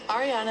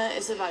Ariana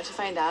is about to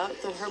find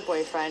out that her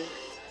boyfriend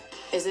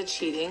is a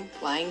cheating,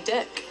 lying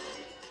dick.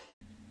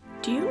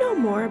 Do you know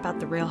more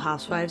about the Real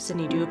Housewives than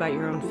you do about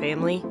your own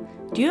family?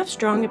 Do you have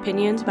strong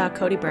opinions about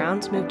Cody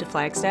Brown's move to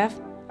Flagstaff?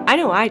 I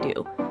know I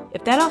do.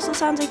 If that also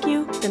sounds like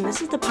you, then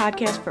this is the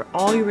podcast for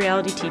all your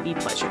reality TV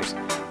pleasures.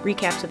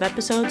 Recaps of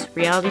episodes,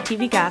 reality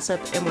TV gossip,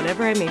 and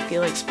whatever I may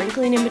feel like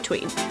sprinkling in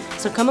between.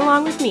 So come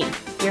along with me,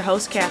 your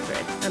host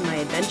Catherine, on my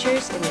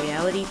adventures in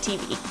reality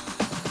TV.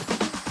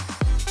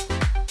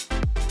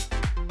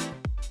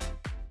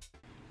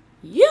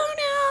 You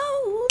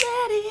know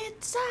that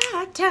it's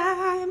our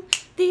time.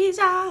 These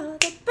are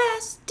the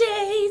best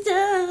days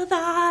of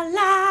our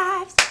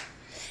lives.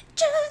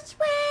 Just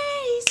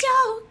raise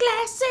your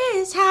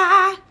glasses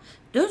high.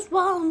 This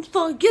one's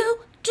for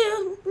you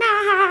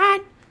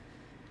tonight.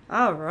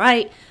 All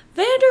right,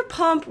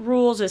 Vanderpump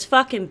Rules is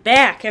fucking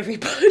back,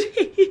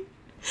 everybody.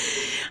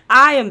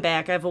 I am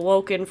back. I've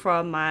awoken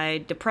from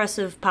my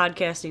depressive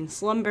podcasting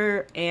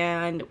slumber,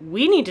 and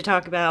we need to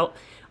talk about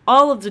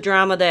all of the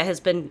drama that has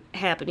been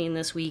happening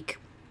this week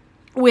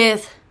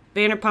with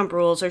Vanderpump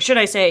Rules, or should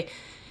I say,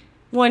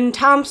 when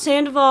Tom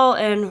Sandoval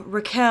and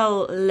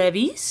Raquel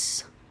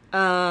Leviss,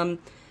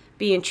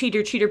 being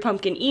cheater,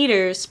 pumpkin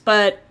eaters.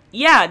 But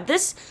yeah,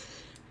 this,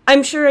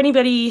 I'm sure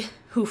anybody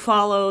who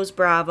follows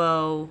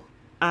Bravo,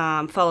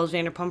 follows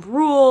Vanderpump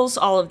Rules,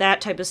 all of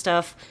that type of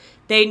stuff,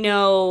 they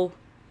know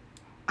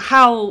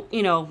how,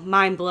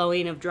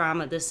 mind-blowing of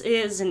drama this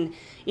is, and,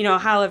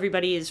 how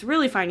everybody is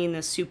really finding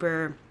this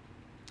super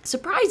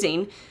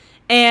surprising,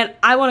 and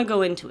I want to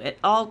go into it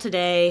all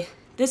today.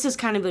 This is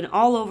kind of an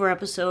all-over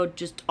episode,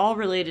 just all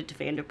related to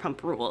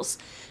Vanderpump Rules.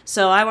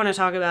 So I want to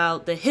talk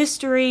about the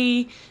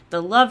history,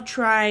 the love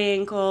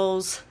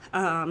triangles,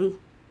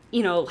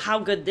 how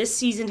good this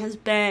season has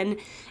been,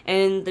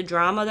 and the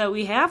drama that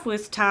we have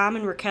with Tom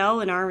and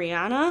Raquel and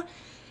Ariana.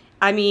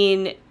 I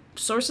mean,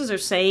 sources are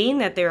saying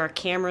that there are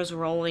cameras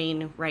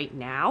rolling right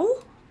now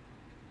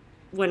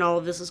when all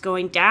of this is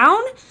going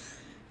down.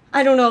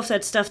 I don't know if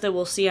that's stuff that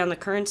we'll see on the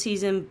current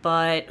season,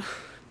 but,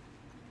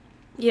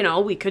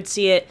 we could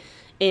see it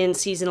in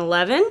season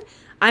 11.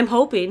 I'm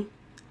hoping.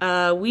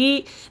 I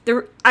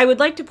would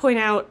like to point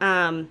out,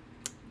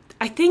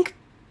 I think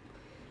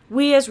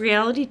we as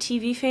reality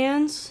TV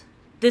fans,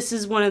 this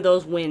is one of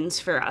those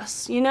wins for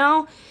us, And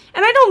I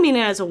don't mean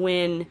it as a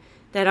win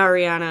that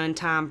Ariana and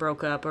Tom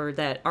broke up or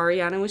that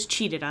Ariana was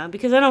cheated on,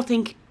 because I don't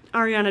think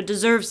Ariana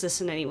deserves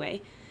this in any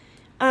way.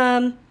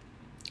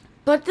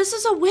 But this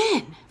is a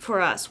win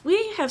for us.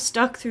 We have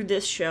stuck through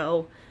this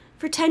show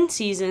for 10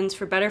 seasons,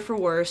 for better, for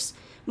worse.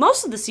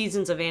 Most of the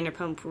seasons of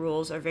Vanderpump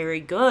Rules are very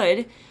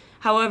good.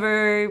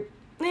 However,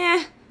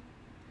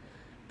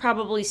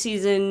 probably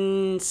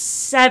season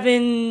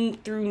 7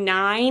 through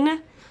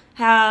 9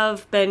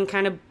 have been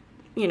kind of,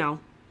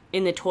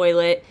 in the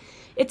toilet.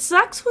 It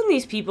sucks when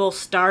these people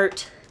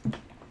start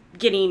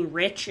getting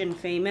rich and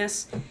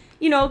famous,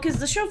 because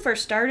the show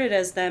first started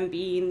as them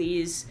being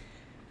these,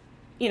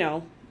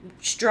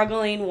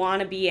 struggling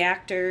wannabe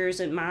actors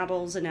and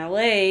models in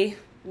LA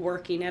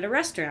working at a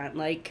restaurant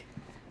like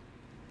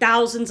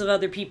thousands of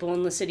other people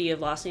in the city of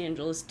Los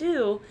Angeles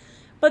do.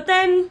 But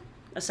then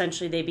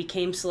essentially they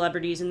became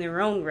celebrities in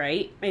their own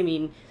right. I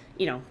mean,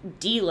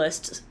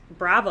 D-list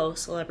Bravo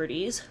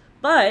celebrities,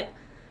 but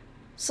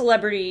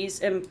celebrities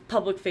and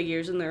public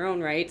figures in their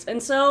own rights.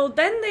 And so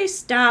then they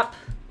stop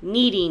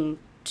needing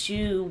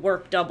to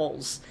work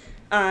doubles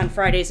on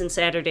Fridays and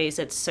Saturdays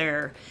at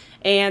SUR.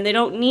 And they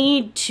don't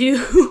need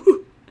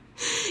to,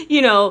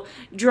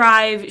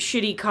 drive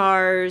shitty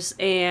cars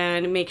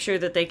and make sure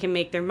that they can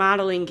make their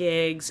modeling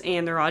gigs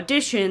and their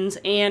auditions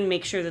and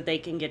make sure that they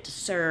can get to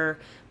SUR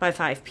by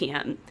 5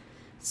 p.m.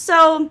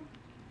 So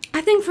I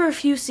think for a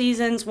few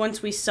seasons,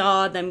 once we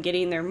saw them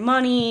getting their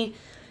money,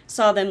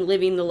 saw them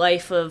living the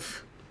life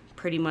of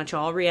pretty much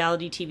all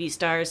reality TV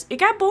stars, it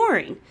got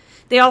boring.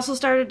 They also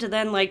started to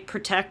then,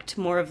 protect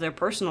more of their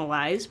personal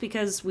lives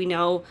because we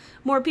know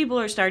more people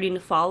are starting to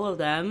follow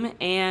them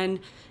and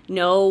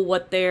know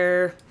what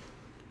their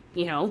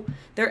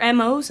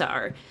MOs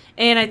are.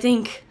 And I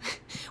think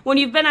when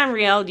you've been on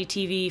reality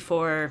TV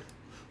for,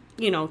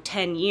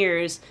 10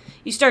 years,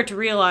 you start to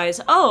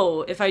realize,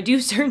 if I do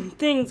certain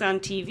things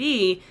on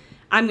TV,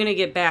 I'm going to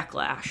get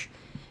backlash.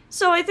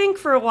 So I think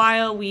for a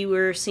while we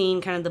were seeing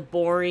kind of the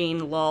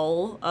boring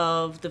lull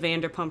of the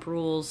Vanderpump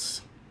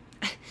Rules.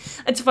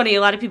 It's funny,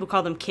 a lot of people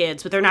call them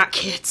kids, but they're not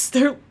kids.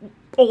 They're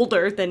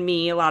older than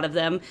me, a lot of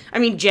them. I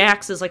mean,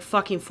 Jax is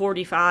fucking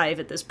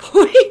 45 at this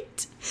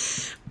point.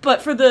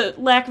 But for the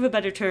lack of a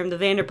better term, the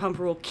Vanderpump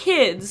Rule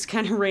kids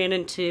kind of ran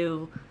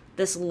into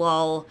this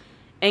lull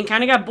and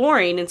kind of got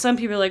boring. And some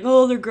people are like,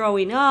 they're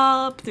growing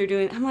up.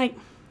 I'm like,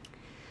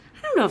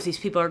 I don't know if these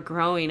people are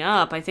growing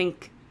up. I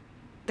think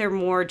they're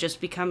more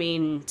just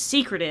becoming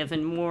secretive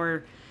and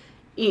more,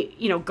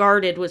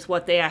 guarded with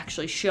what they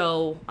actually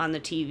show on the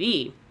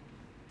TV.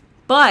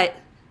 But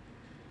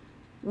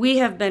we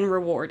have been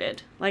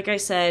rewarded. Like I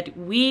said,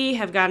 we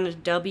have gotten a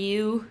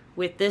W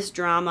with this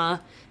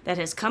drama that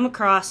has come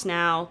across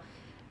now.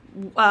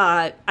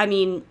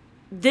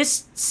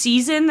 this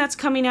season that's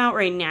coming out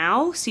right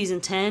now, season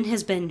 10,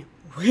 has been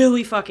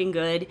really fucking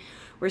good.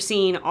 We're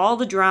seeing all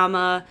the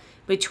drama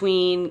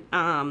between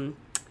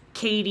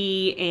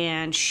Katie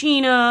and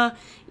Sheena,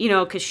 you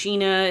know, because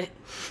Sheena,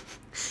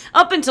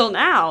 up until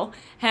now,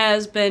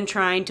 has been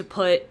trying to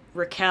put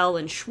Raquel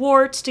and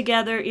Schwartz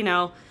together, you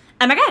know.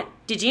 Oh my god,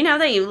 did you know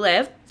that you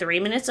live 3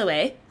 minutes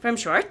away from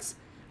Schwartz?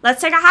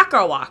 Let's take a hot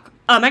girl walk.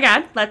 Oh my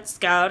god, let's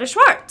go to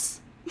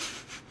Schwartz.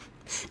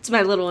 It's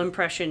my little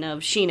impression of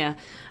Sheena.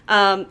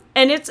 And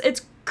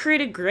it's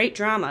created great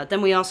drama.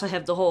 Then we also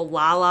have the whole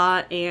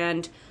Lala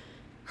and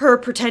her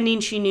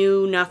pretending she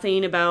knew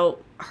nothing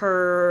about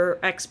her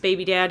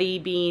ex-baby daddy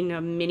being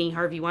a mini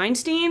Harvey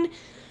Weinstein.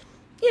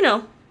 You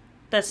know,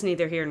 that's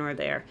neither here nor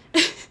there.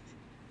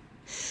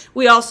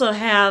 We also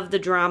have the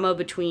drama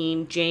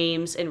between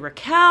James and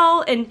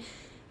Raquel, and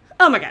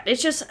oh my god,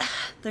 it's just,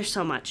 there's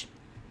so much.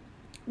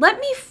 Let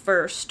me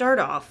first start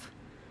off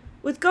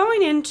with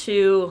going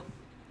into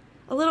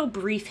a little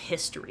brief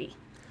history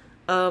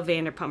of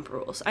Vanderpump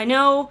Rules. I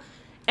know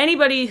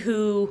anybody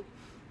who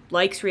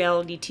likes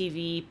reality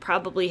TV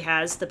probably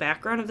has the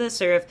background of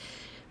this, or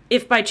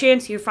if by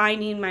chance you're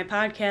finding my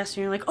podcast and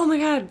you're like, oh my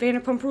god,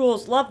 Vanderpump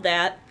Rules, love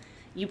that,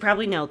 you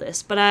probably know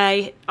this. But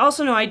I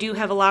also know I do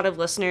have a lot of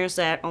listeners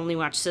that only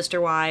watch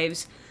Sister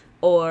Wives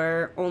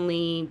or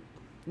only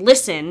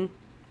listen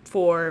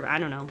for, I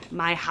don't know,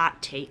 my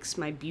hot takes,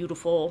 my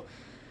beautiful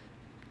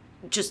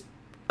just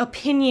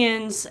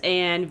opinions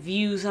and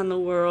views on the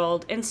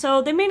world. And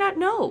so they may not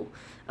know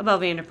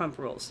about Vanderpump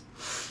Rules.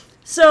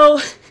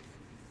 So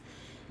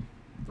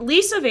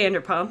Lisa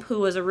Vanderpump, who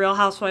was a Real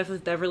Housewife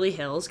of Beverly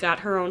Hills, got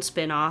her own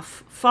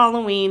spinoff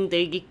following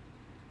the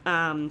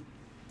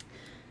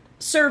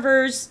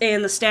servers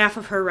and the staff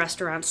of her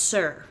restaurant,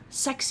 Sir.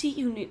 Sexy,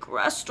 unique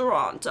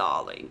restaurant,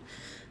 darling.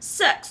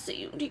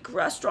 Sexy, unique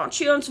restaurant.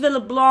 She owns Villa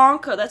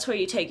Blanca. That's where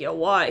you take your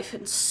wife.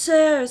 And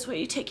Sir is where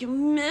you take your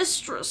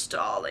mistress,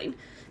 darling.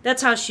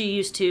 That's how she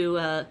used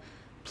to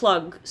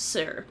plug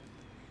Sir.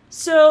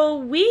 So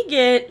we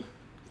get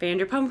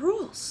Vanderpump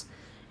Rules.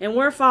 And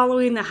we're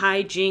following the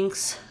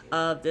hijinks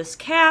of this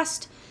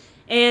cast.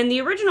 And the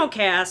original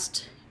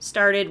cast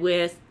started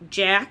with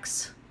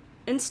Jax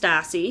and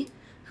Stassi,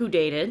 who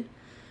dated.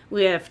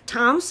 We have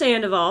Tom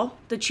Sandoval,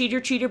 the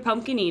cheater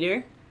pumpkin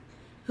eater,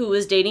 who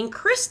was dating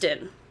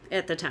Kristen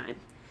at the time.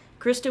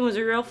 Kristen was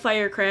a real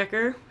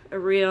firecracker, a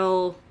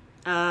real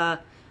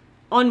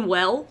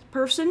unwell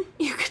person,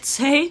 you could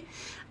say.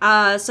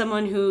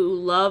 Someone who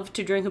loved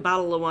to drink a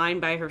bottle of wine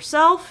by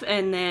herself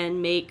and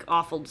then make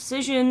awful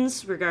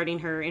decisions regarding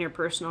her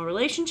interpersonal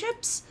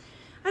relationships.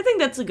 I think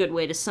that's a good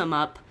way to sum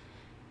up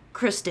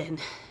Kristen.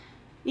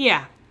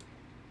 Yeah.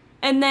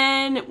 And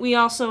then we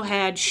also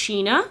had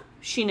Sheena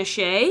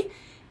Shea,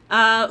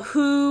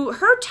 who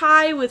her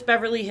tie with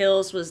Beverly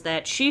Hills was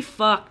that she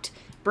fucked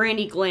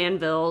Brandi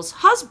Glanville's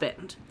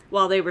husband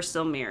while they were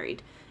still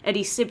married,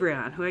 Eddie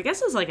Cibrian, who I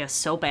guess is like a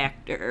soap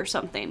actor or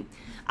something.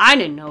 I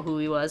didn't know who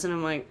he was, and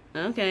I'm like,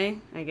 okay,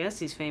 I guess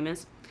he's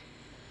famous.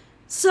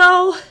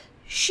 So,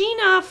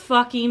 Sheena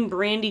fucking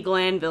Brandi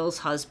Glanville's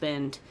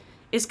husband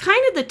is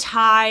kind of the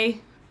tie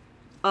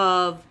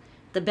of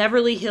the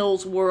Beverly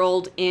Hills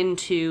world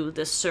into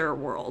the Sir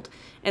world.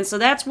 And so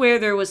that's where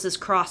there was this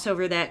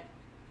crossover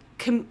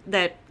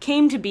that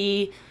came to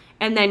be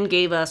and then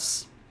gave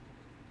us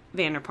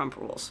Vanderpump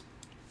Rules.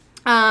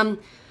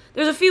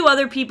 There's a few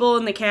other people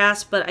in the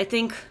cast, but I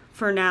think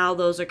for now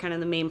those are kind of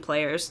the main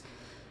players.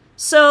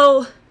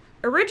 So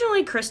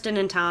originally Kristen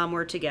and Tom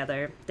were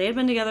together. They had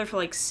been together for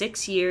like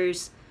 6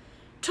 years.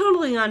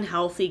 Totally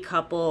unhealthy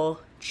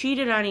couple.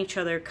 Cheated on each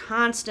other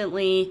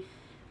constantly.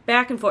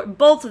 Back and forth.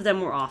 Both of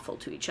them were awful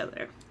to each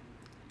other.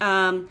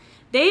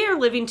 They are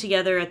living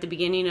together at the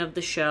beginning of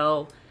the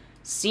show,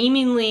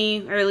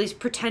 seemingly, or at least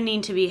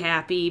pretending to be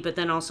happy, but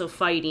then also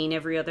fighting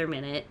every other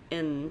minute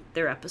in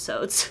their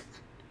episodes.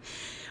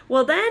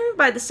 Well, then,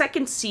 by the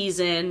second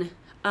season,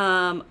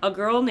 a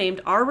girl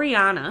named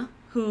Ariana,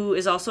 who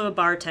is also a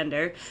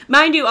bartender.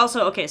 Mind you,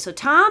 also, okay, so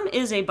Tom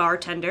is a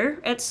bartender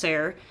at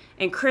Sir,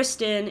 and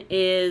Kristen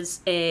is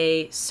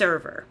a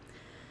server.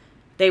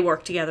 They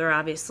work together,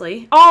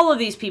 obviously. All of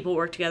these people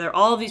work together.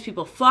 All of these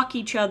people fuck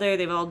each other.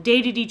 They've all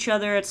dated each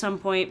other at some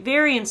point.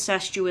 Very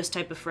incestuous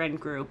type of friend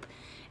group.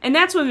 And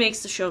that's what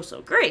makes the show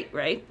so great,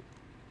 right?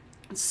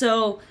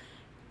 So,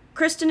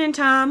 Kristen and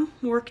Tom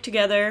work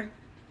together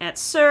at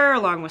Sir,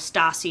 along with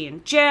Stassi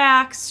and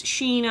Jax,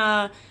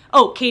 Sheena.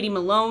 Oh, Katie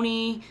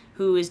Maloney,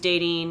 who is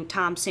dating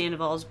Tom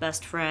Sandoval's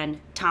best friend,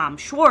 Tom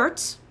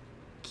Schwartz.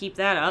 Keep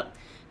that up.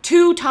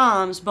 2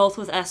 Toms, both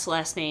with S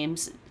last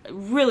names.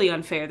 Really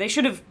unfair. They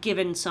should have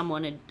given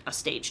someone a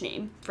stage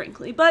name,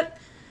 frankly, but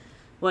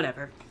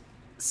whatever.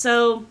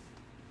 So,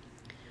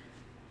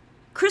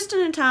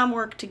 Kristen and Tom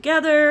work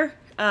together.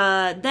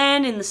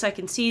 Then, in the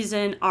second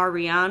season,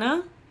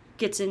 Ariana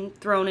gets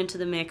thrown into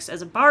the mix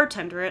as a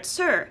bartender at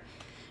Sir.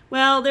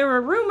 Well, there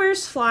were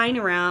rumors flying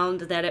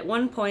around that at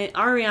one point,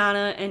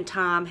 Ariana and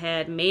Tom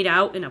had made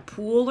out in a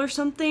pool or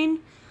something.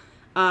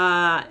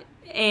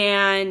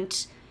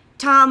 And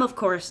Tom, of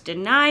course,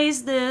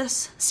 denies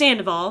this.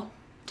 Sandoval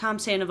Tom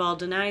Sandoval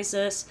denies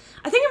this.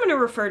 I think I'm going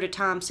to refer to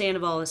Tom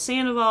Sandoval as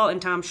Sandoval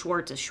and Tom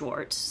Schwartz as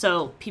Schwartz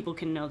so people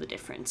can know the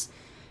difference.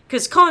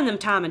 Because calling them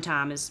Tom and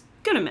Tom is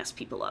going to mess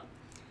people up.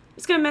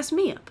 It's going to mess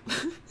me up.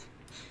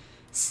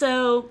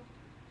 So,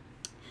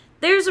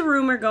 there's a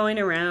rumor going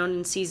around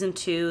in season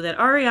 2 that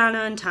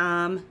Ariana and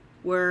Tom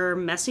were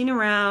messing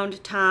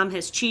around. Tom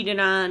has cheated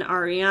on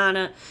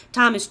Ariana.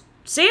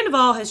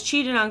 Sandoval has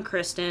cheated on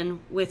Kristen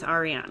with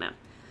Ariana.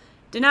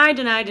 Deny,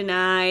 deny,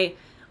 deny.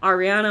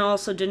 Ariana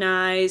also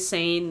denies,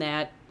 saying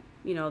that,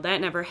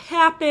 that never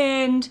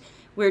happened.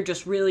 We're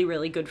just really,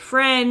 really good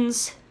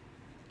friends.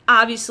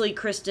 Obviously,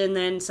 Kristen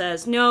then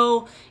says,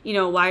 no,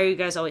 why are you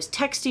guys always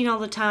texting all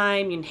the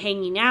time and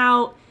hanging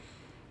out?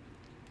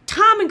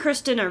 Tom and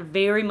Kristen are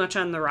very much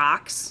on the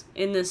rocks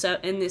in this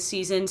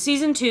season.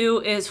 Season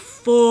 2 is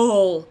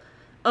full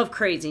of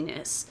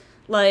craziness.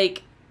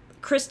 Like,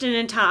 Kristen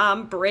and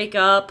Tom break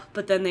up,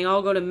 but then they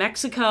all go to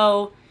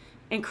Mexico,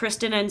 and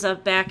Kristen ends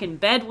up back in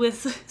bed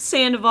with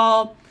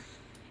Sandoval.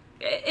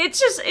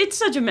 It's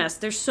such a mess.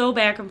 They're so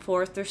back and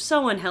forth. They're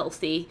so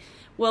unhealthy.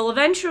 Well,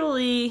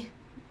 eventually,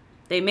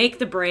 they make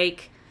the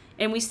break,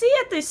 and we see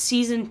at this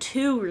season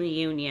 2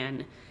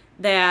 reunion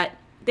that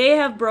they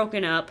have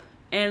broken up,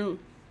 and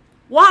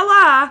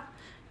voila!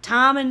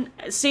 Tom and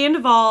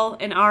Sandoval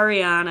and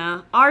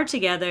Ariana are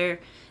together.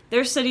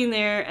 They're sitting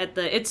there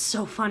it's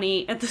so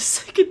funny, at the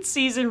second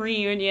season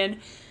reunion.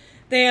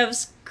 They have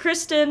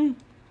Kristen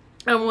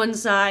on one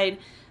side,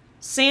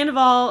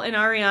 Sandoval and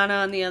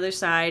Ariana on the other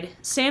side.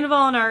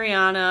 Sandoval and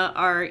Ariana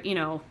are,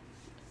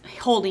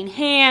 holding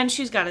hands.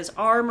 She's got his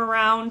arm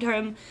around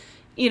him.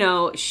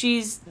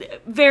 She's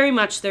very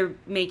much, they're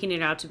making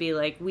it out to be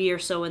like, we are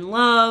so in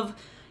love.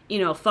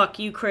 Fuck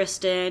you,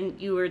 Kristen,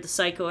 you were the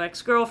psycho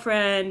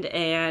ex-girlfriend,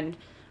 and,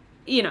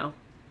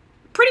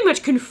 pretty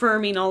much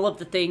confirming all of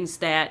the things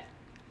that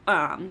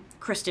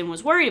Kristen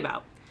was worried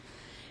about.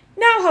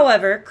 Now,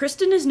 however,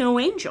 Kristen is no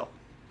angel.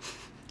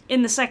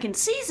 In the second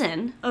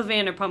season of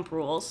Vanderpump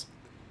Rules,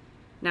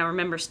 now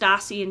remember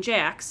Stassi and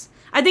Jax,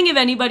 I think if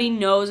anybody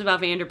knows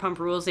about Vanderpump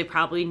Rules, they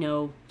probably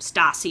know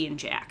Stassi and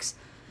Jax.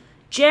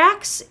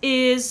 Jax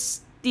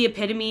is the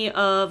epitome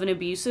of an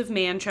abusive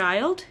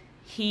man-child.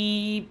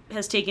 He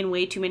has taken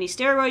way too many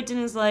steroids in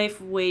his life,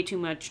 way too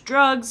much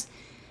drugs.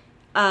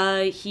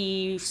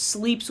 He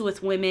sleeps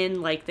with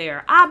women like they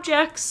are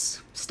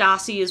objects.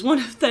 Stassi is one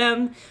of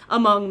them,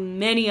 among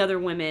many other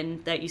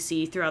women that you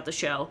see throughout the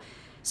show.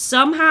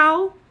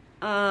 Somehow,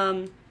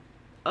 a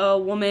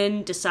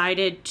woman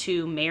decided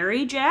to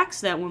marry Jax.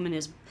 That woman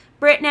is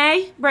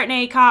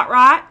Brittany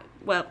Cartwright.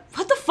 Well,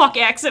 what the fuck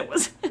accent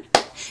was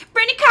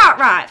Brittany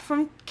Cartwright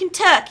from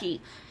Kentucky.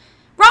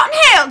 Rotten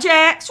hell,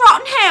 Jax,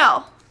 rotten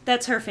hell.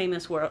 That's her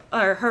famous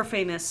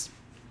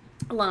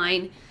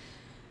line.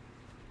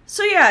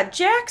 So yeah,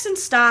 Jax and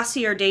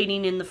Stassi are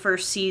dating in the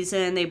first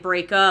season. They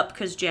break up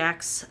because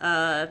Jax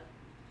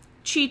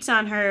cheats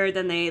on her.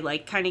 Then they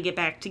kind of get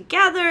back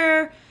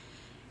together.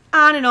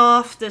 On and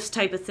off, this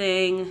type of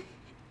thing.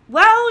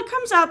 Well, it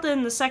comes out that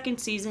in the second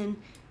season,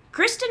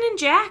 Kristen and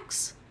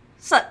Jax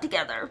slept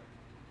together.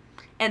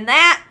 And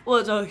that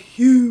was a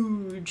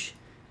huge,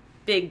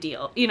 big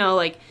deal.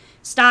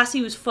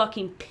 Stassi was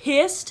fucking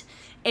pissed.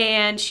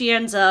 And she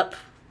ends up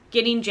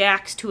getting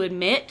Jax to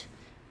admit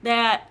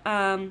that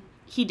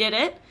he did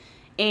it.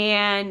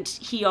 And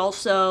he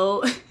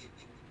also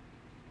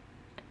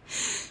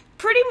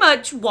pretty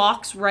much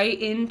walks right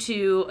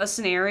into a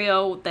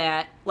scenario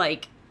that,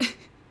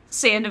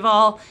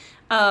 Sandoval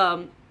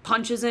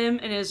punches him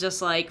and is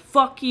just like,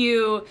 fuck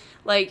you.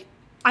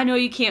 I know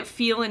you can't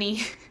feel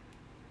any...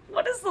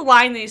 What is the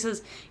line that he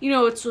says?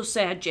 It's so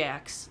sad,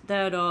 Jax,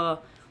 that,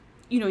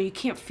 you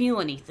can't feel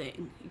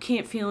anything. You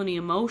can't feel any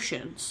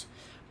emotions.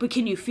 But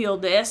can you feel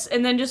this?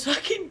 And then just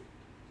fucking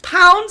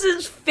pounds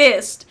his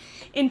fist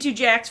into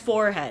Jack's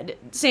forehead.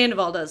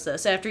 Sandoval does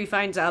this after he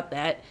finds out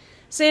that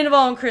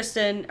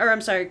Kristen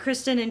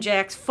and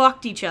Jax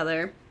fucked each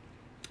other.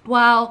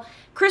 While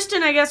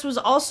Kristen, I guess, was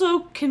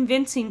also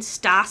convincing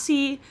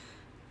Stassi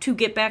to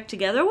get back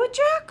together with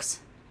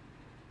Jax.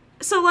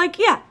 So,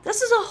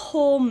 this is a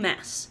whole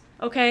mess,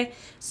 okay?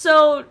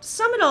 So,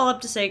 sum it all up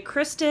to say,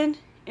 Kristen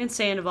and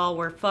Sandoval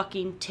were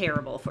fucking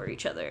terrible for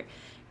each other.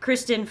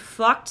 Kristen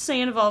fucked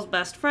Sandoval's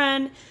best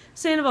friend.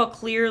 Sandoval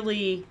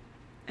clearly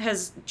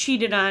has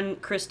cheated on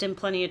Kristen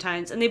plenty of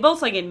times, and they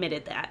both,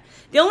 admitted that.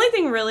 The only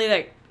thing really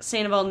that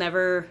Sandoval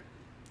never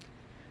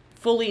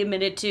fully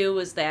admitted to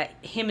was that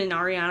him and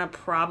Ariana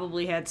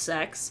probably had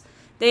sex.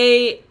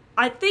 They,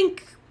 I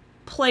think,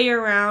 play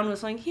around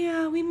with,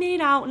 yeah, we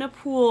made out in a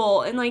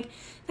pool, and,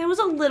 that was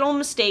a little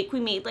mistake we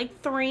made,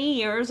 3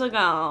 years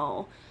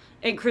ago.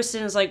 And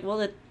Kristen is like,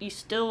 well, you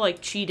still,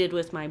 cheated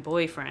with my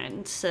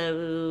boyfriend,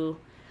 so...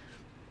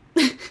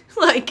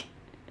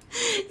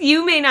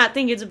 you may not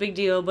think it's a big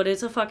deal, but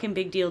it's a fucking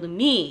big deal to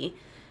me.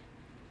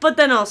 But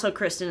then also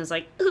Kristen is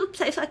like, oops,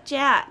 I fucked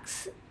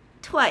Jax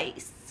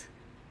twice.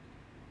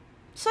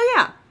 So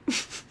yeah.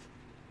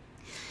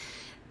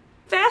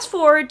 Fast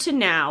forward to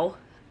now.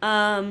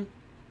 Ariana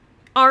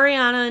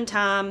and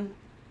Tom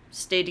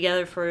stayed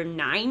together for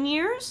 9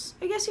 years,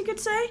 I guess you could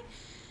say.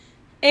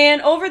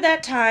 And over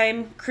that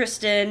time,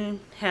 Kristen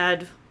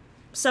had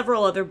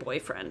several other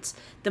boyfriends.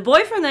 The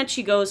boyfriend that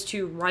she goes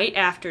to right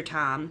after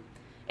Tom,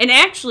 and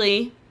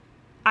actually,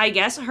 I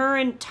guess her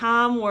and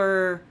Tom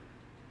were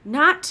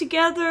not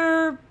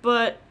together,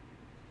 but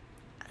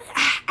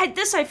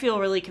this I feel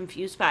really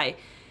confused by.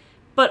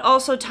 But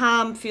also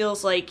Tom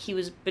feels like he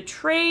was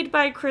betrayed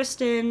by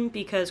Kristen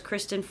because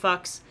Kristen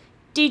fucks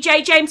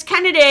DJ James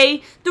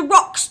Kennedy, the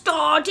rock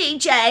star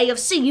DJ of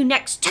See You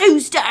Next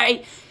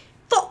Tuesday.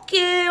 Fuck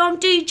you, I'm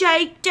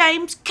DJ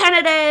James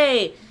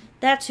Kennedy.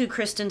 That's who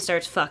Kristen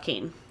starts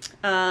fucking.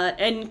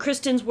 And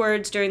Kristen's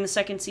words during the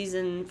second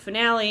season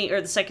finale,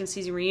 or the second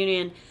season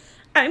reunion,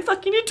 I'm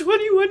fucking a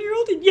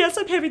 21-year-old, and yes,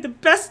 I'm having the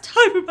best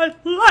time of my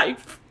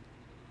life.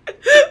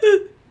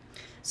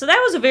 So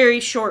that was a very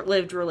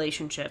short-lived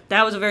relationship.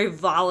 That was a very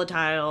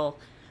volatile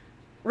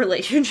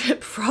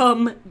relationship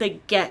from the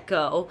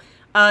get-go.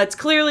 It's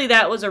clearly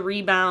that was a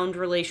rebound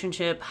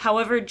relationship.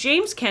 However,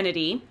 James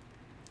Kennedy,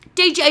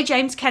 DJ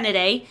James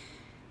Kennedy,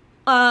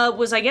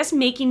 was, I guess,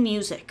 making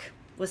music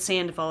with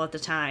Sandoval at the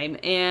time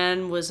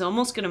and was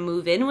almost going to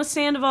move in with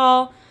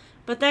Sandoval,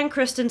 but then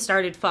Kristen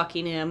started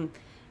fucking him,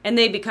 and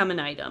they become an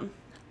item.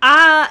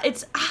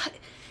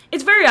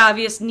 It's very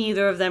obvious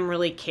neither of them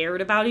really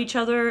cared about each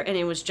other, and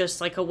it was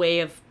just like a way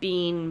of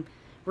being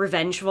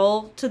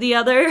revengeful to the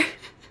other.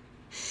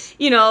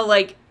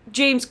 Like,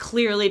 James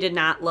clearly did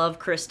not love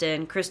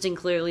Kristen. Kristen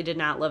clearly did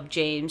not love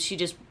James. She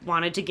just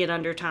wanted to get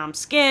under Tom's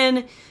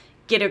skin,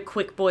 get a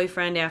quick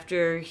boyfriend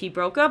after he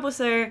broke up with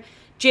her.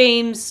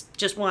 James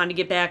just wanted to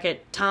get back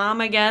at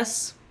Tom, I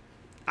guess.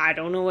 I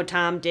don't know what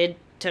Tom did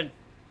to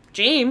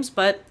James,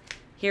 but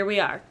here we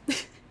are.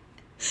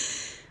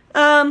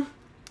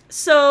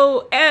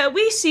 So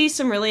we see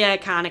some really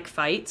iconic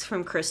fights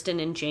from Kristen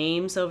and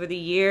James over the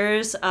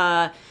years.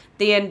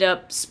 They end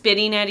up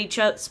spitting on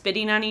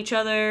each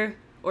other,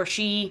 or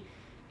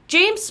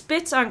James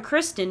spits on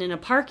Kristen in a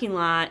parking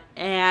lot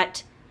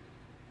at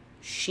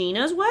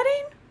Sheena's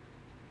wedding?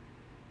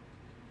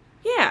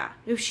 Yeah,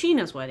 it was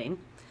Sheena's wedding.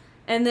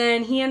 And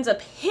then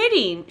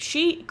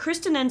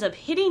Kristen ends up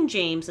hitting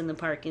James in the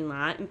parking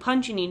lot and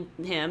punching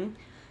him.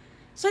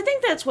 So I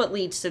think that's what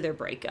leads to their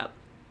breakup.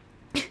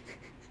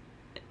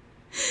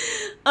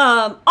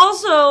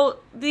 Also,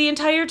 the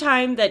entire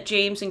time that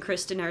James and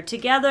Kristen are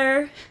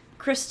together,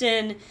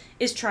 Kristen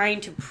is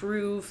trying to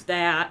prove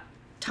that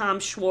Tom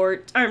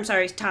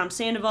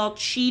Sandoval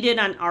cheated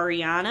on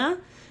Ariana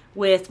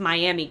with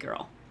Miami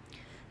Girl.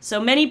 So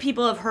many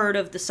people have heard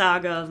of the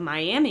saga of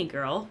Miami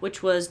Girl,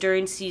 which was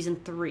during season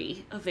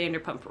 3 of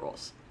Vanderpump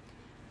Rules.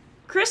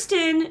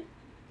 Kristen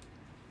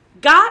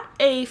got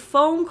a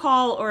phone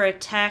call or a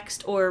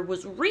text or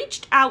was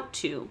reached out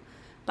to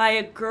by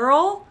a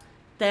girl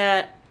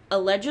that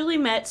allegedly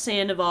met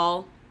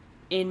Sandoval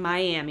in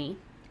Miami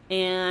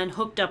and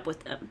hooked up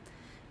with them.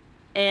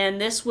 And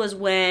this was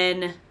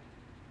when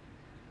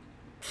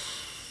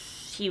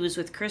he was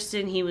with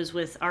Kristen, he was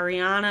with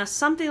Ariana,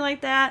 something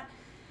like that.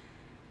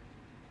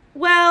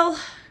 Well,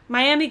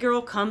 Miami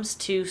Girl comes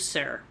to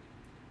Sir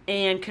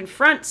and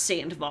confronts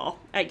Sandoval,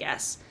 I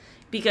guess,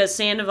 because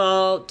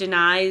Sandoval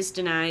denies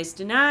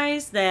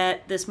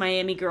that this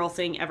Miami Girl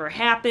thing ever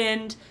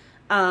happened.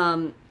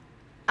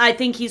 I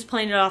think he's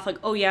playing it off like,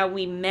 oh yeah,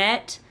 we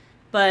met,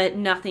 but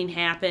nothing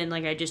happened.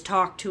 Like, I just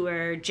talked to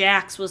her.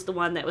 Jax was the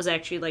one that was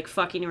actually, like,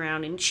 fucking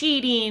around and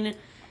cheating.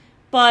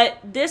 But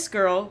this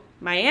girl,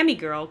 Miami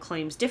Girl,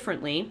 claims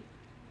differently.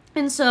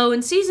 And so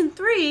in season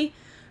 3,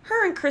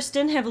 her and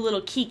Kristen have a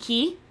little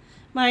kiki.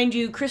 Mind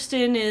you,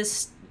 Kristen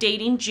is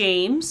dating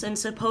James and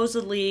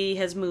supposedly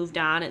has moved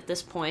on at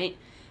this point.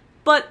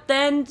 But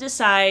then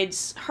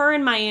decides her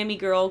and Miami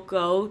Girl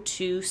go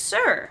to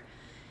Sir.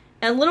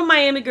 And little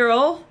Miami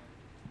Girl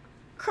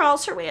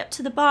crawls her way up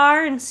to the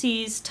bar and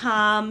sees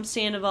Tom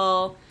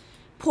Sandoval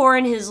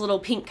pouring his little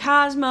pink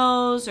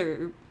Cosmos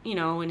or,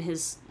 in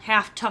his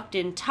half tucked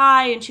in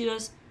tie. And she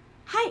goes,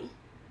 "Hi,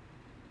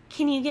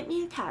 can you get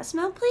me a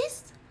Cosmo,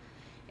 please?"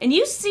 And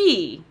you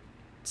see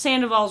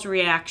Sandoval's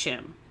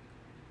reaction.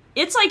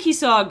 It's like he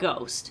saw a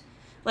ghost.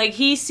 Like,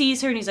 he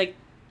sees her and he's like,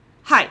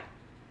 "Hi."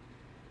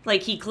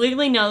 Like, he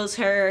clearly knows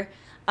her.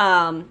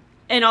 And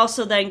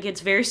also then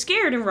gets very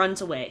scared and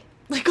runs away.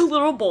 Like a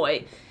little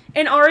boy.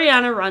 And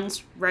Ariana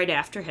runs right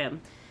after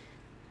him.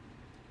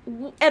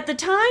 At the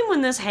time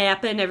when this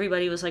happened,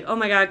 everybody was like, oh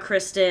my god,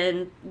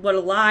 Kristen, what a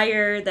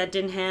liar, that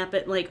didn't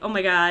happen. Like, oh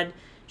my god,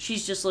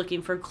 she's just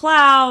looking for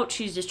clout,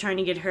 she's just trying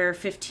to get her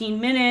 15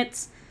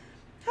 minutes.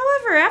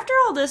 However, after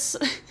all this,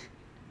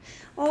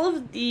 all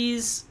of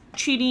these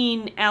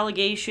cheating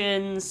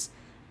allegations,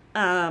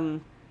 now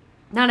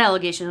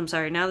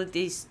that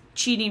these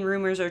cheating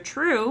rumors are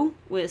true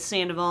with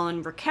Sandoval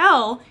and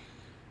Raquel,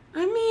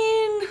 I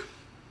mean,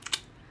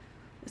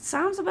 it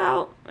sounds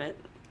about...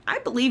 I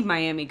believe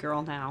Miami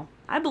Girl now.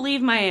 I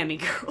believe Miami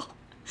Girl.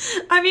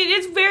 I mean,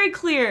 it's very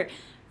clear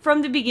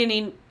from the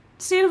beginning,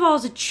 Sandoval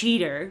is a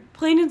cheater,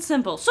 plain and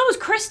simple. So is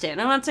Kristen.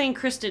 I'm not saying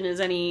Kristen is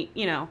any,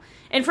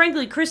 and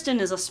frankly, Kristen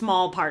is a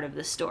small part of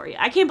this story.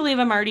 I can't believe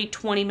I'm already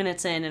 20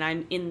 minutes in and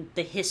I'm in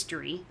the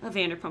history of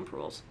Vanderpump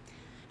Rules.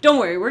 Don't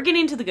worry, we're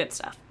getting to the good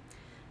stuff.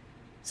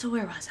 So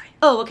where was I?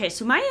 Oh, okay,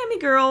 so Miami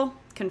girl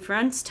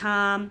confronts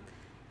Tom.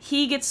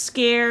 He gets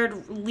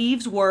scared,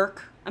 leaves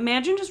work.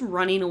 Imagine just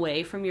running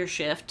away from your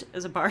shift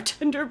as a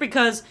bartender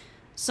because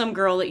some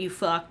girl that you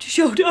fucked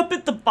showed up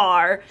at the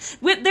bar.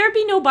 There'd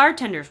be no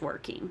bartenders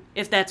working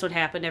if that's what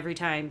happened every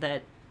time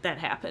that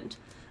happened.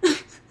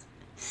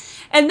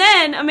 And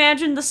then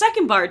imagine the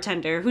second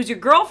bartender, who's your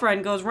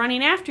girlfriend, goes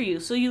running after you.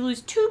 So you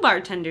lose 2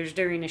 bartenders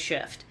during a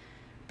shift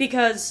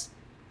because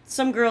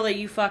some girl that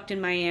you fucked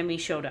in Miami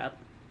showed up.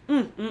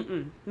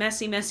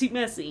 Messy, messy,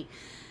 messy.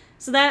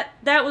 So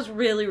that was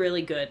really,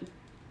 really good.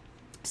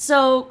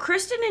 So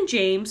Kristen and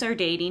James are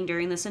dating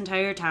during this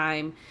entire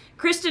time.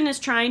 Kristen is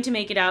trying to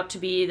make it out to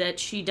be that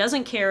she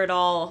doesn't care at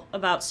all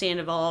about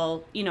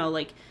Sandoval,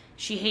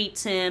 she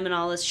hates him and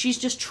all this. She's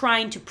just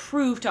trying to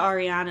prove to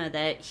Ariana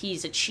that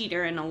he's a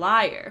cheater and a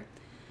liar.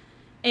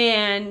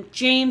 And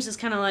James is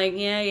kind of like,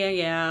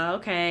 yeah,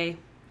 okay.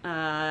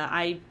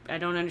 I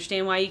don't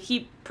understand why you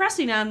keep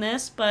pressing on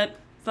this, but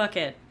fuck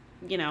it.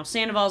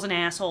 Sandoval's an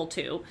asshole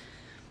too.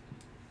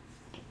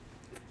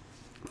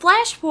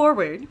 Flash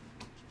forward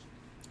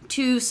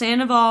to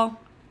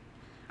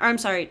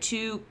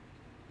to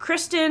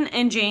Kristen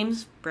and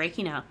James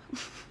breaking up.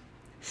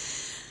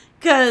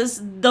 Because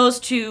those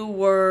two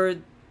were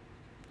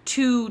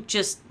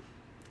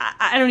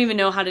I don't even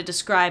know how to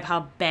describe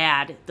how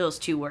bad those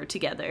two were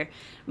together.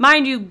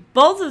 Mind you,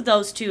 both of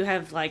those two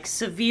have,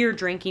 severe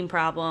drinking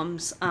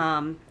problems,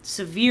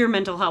 severe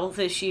mental health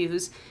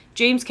issues.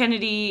 James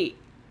Kennedy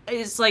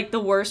is, the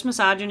worst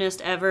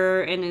misogynist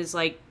ever and is,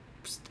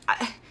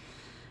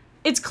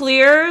 it's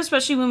clear,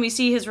 especially when we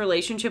see his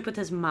relationship with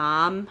his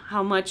mom,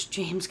 how much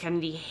James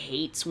Kennedy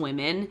hates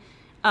women,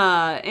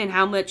 and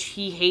how much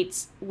he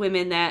hates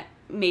women that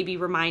maybe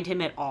remind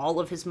him at all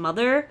of his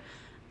mother.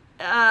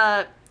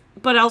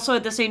 But also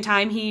at the same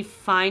time, he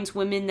finds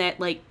women that,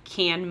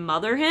 can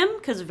mother him,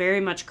 because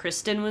very much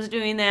Kristen was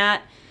doing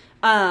that.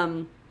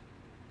 Oh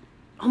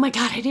my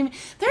god,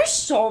 there's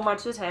so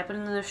much that's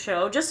happened in this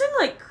show. Just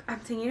in, I'm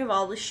thinking of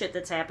all the shit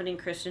that's happened in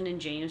Kristen and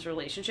James'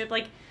 relationship.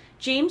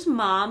 James'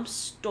 mom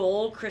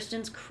stole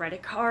Kristen's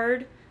credit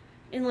card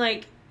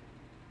and,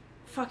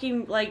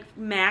 fucking,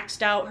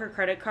 maxed out her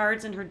credit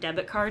cards and her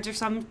debit cards or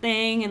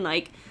something. And,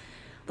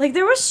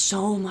 there was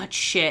so much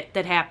shit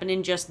that happened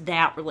in just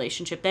that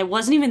relationship that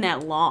wasn't even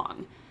that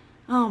long.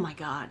 Oh, my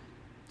God.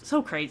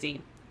 So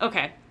crazy.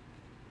 Okay.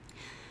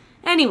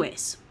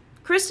 Anyways,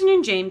 Kristen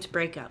and James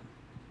break up.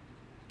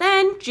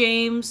 Then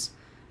James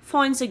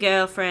finds a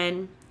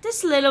girlfriend,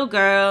 this little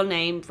girl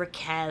named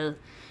Raquel.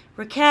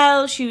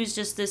 Raquel, she was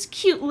just this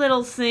cute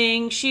little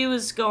thing. She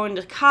was going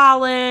to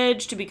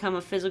college to become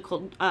a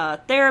physical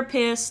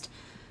therapist.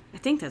 I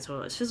think that's what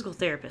it was, physical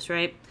therapist,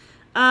 right?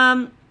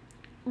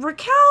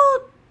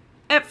 Raquel,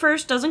 at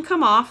first, doesn't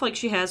come off like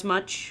she has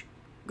much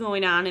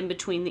going on in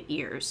between the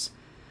ears.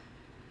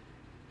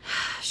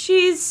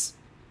 She's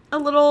a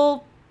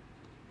little...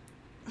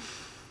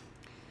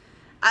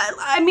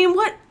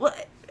 what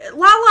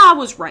Lala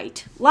was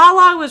right.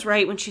 Lala was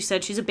right when she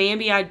said she's a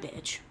Bambi-Eyed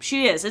bitch.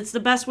 She is. It's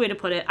the best way to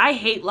put it. I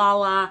hate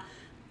Lala,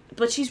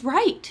 but she's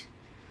right.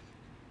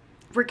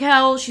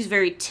 Raquel, she's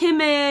very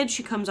timid.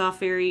 She comes off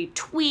very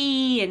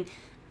twee and,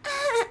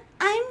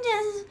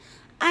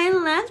 I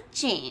love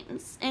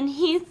James, and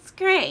he's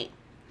great.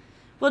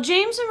 Well,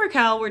 James and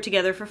Raquel were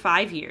together for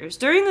 5 years.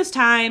 During this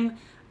time,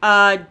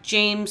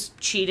 James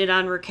cheated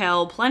on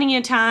Raquel plenty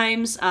of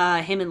times.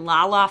 Him and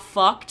Lala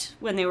fucked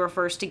when they were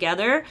first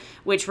together,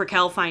 which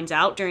Raquel finds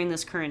out during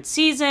this current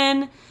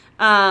season.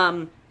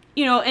 And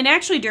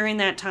actually during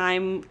that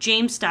time,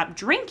 James stopped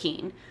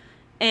drinking.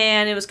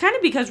 And it was kind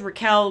of because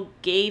Raquel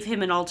gave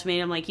him an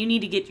ultimatum, you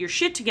need to get your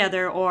shit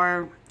together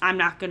or I'm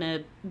not going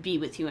to be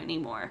with you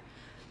anymore.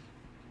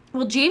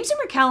 Well, James and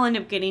Raquel end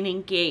up getting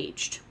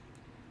engaged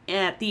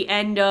at the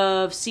end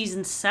of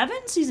season 7,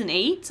 season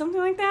 8, something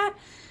like that.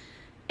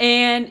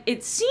 And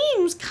it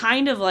seems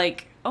kind of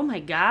oh my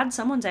God,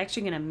 someone's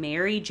actually going to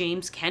marry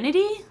James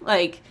Kennedy?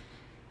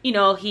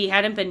 He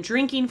hadn't been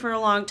drinking for a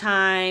long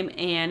time,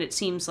 and it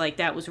seems like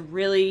that was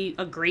really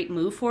a great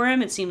move for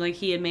him. It seemed like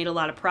he had made a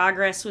lot of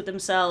progress with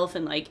himself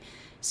and,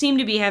 seemed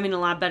to be having a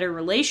lot better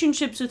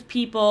relationships with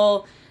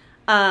people.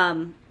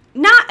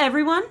 Not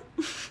everyone.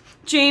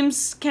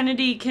 James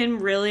Kennedy can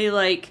really,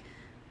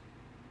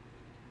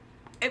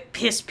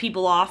 piss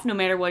people off no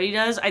matter what he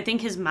does. I think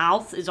his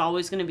mouth is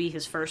always going to be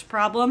his first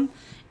problem.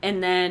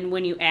 And then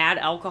when you add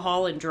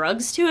alcohol and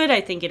drugs to it,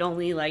 I think it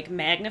only,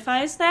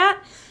 magnifies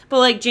that.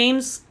 But,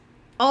 James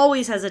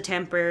always has a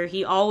temper.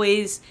 He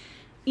always,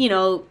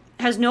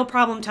 has no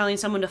problem telling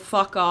someone to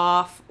fuck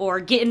off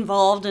or get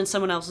involved in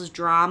someone else's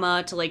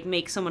drama to,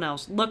 make someone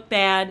else look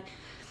bad.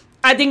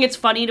 I think it's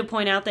funny to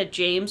point out that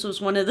James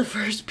was one of the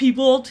first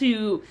people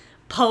to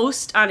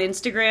post on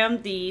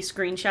Instagram the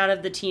screenshot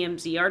of the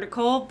TMZ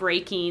article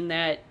breaking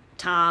that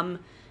Tom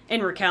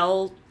and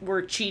Raquel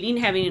were cheating,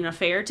 having an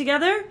affair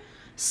together.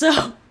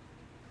 So,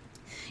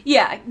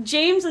 yeah,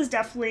 James is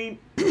definitely,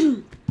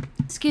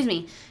 excuse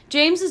me,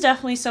 James is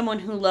definitely someone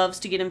who loves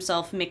to get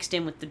himself mixed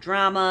in with the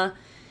drama.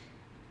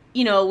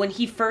 You know, when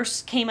he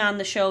first came on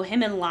the show,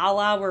 him and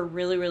Lala were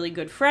really, really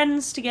good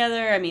friends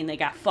together. I mean, they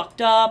got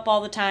fucked up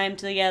all the time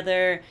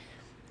together.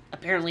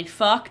 Apparently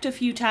fucked a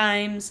few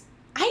times.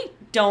 I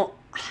don't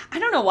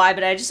know why,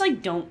 but I just,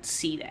 like, don't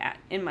see that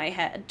in my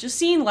head. Just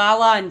seeing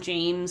Lala and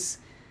James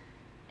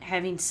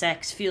having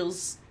sex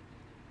feels...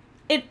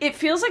 It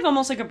feels like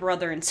almost like a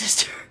brother and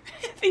sister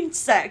having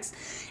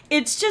sex.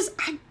 It's just...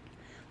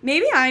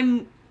 Maybe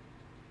I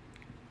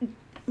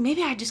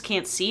just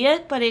can't see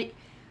it, but it...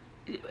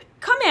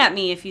 Come at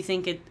me if you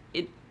think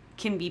it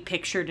can be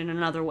pictured in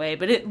another way,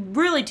 but it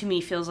really, to me,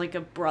 feels like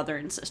a brother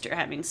and sister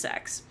having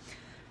sex.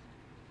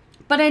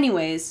 But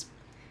anyways,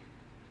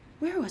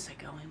 where was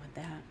I going with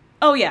that?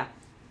 Oh, yeah.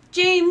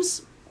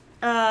 James,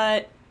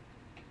 him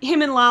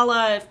and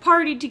Lala have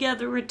partied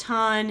together a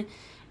ton,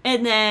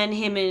 and then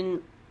him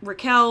and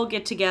Raquel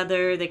get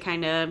together. They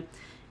kind of...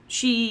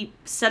 She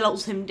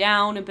settles him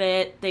down a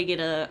bit. They get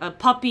a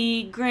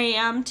puppy,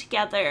 Graham,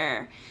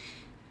 together.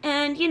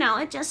 And, you know,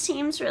 it just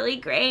seems really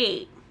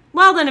great.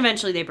 Well, then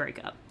eventually they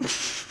break up.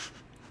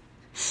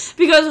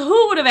 Because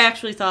who would have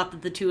actually thought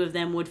that the two of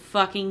them would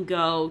fucking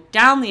go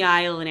down the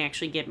aisle and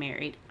actually get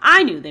married?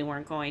 I knew they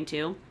weren't going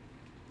to.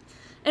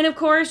 And, of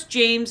course,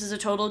 James is a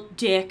total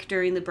dick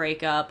during the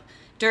breakup.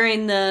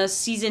 During the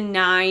season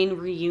 9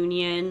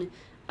 reunion,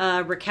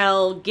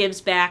 Raquel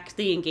gives back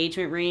the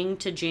engagement ring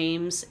to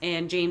James,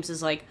 and James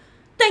is like,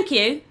 "Thank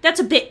you, that's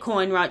a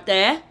Bitcoin right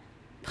there."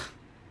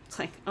 It's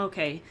like,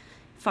 okay,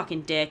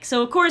 fucking dick.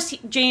 So, of course,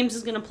 James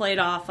is going to play it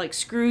off like,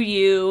 screw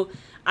you,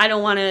 I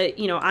don't want to,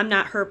 you know, I'm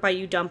not hurt by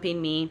you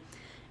dumping me.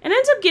 And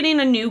ends up getting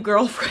a new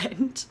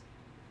girlfriend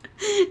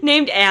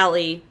named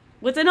Allie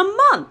within a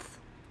month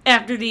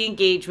after the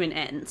engagement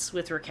ends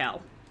with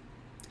Raquel.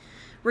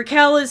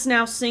 Raquel is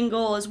now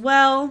single as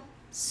well.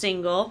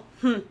 Single.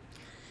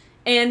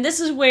 And this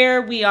is where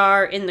we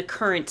are in the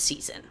current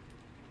season.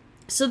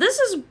 So this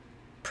is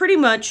pretty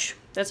much,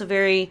 that's a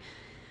very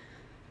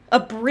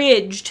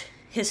abridged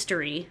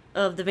history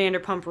of the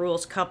Vanderpump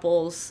Rules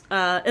couples,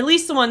 at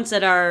least the ones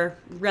that are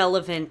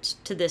relevant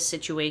to this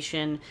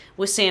situation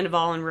with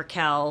Sandoval and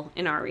Raquel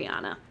and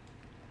Ariana.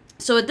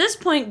 So at this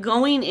point,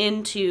 going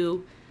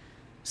into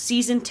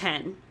season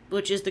 10,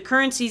 which is the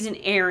current season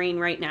airing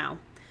right now,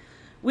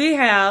 we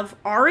have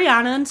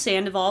Ariana and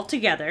Sandoval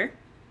together,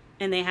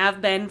 and they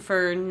have been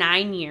for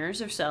 9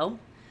 years or so.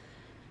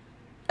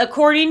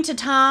 According to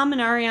Tom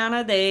and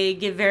Ariana, they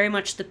give very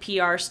much the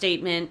PR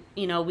statement,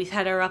 you know, we've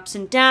had our ups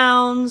and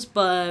downs,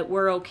 but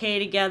we're okay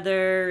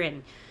together.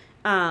 And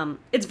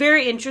it's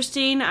very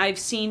interesting. I've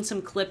seen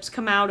some clips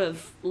come out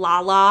of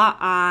Lala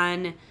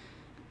on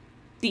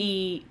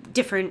the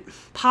different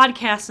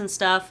podcasts and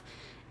stuff,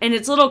 and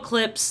it's little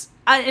clips,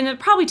 and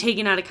it's probably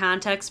taken out of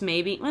context,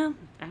 maybe. Well,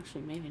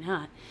 actually, maybe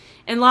not.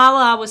 And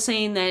Lala was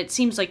saying that it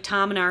seems like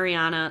Tom and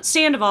Ariana,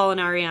 Sandoval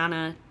and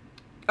Ariana,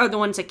 are the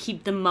ones that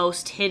keep the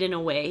most hidden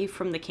away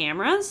from the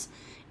cameras,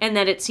 and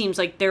that it seems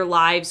like their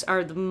lives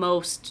are the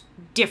most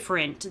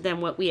different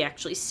than what we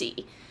actually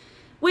see.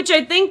 Which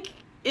I think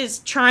is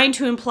trying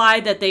to imply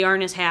that they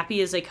aren't as happy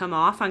as they come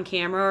off on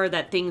camera, or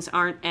that things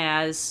aren't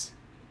as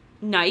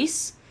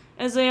nice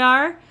as they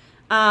are.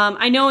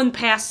 I know in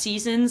past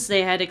seasons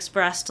they had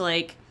expressed,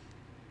 like,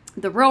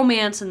 the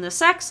romance and the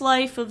sex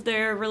life of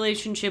their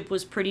relationship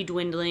was pretty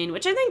dwindling,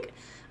 which I think,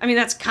 I mean,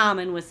 that's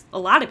common with a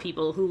lot of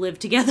people who live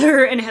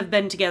together and have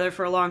been together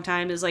for a long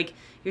time, is like,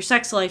 your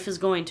sex life is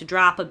going to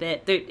drop a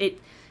bit.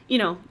 You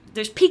know,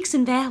 there's peaks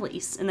and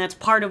valleys, and that's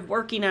part of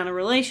working on a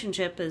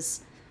relationship,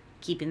 is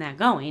keeping that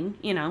going,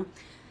 you know.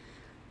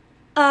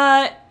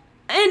 And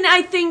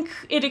I think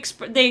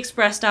they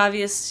expressed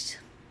obvious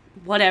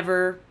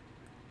whatever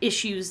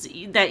issues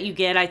that you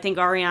get. I think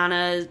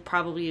Ariana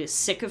probably is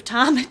sick of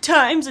Tom at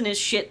times and his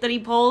shit that he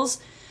pulls.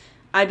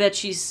 I bet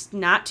she's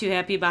not too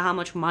happy about how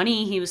much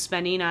money he was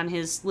spending on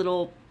his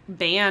little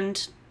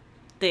band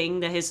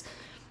thing, that his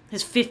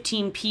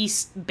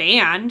 15-piece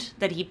band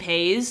that he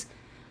pays.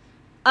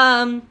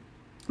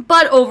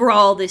 But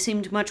overall, they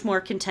seemed much more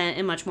content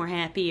and much more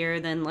happier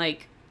than,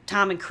 like,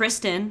 Tom and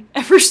Kristen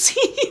ever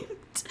seemed.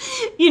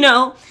 You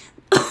know?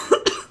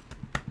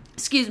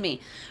 Excuse me.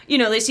 You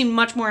know, they seemed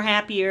much more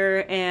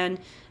happier and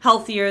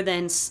healthier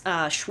than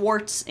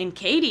Schwartz and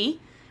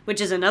Katie, which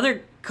is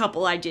another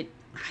couple I didn't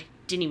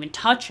even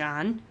touch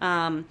on.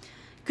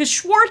 Because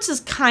Schwartz is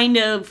kind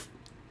of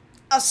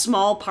a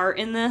small part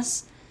in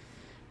this.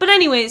 But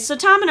anyways, so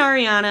Tom and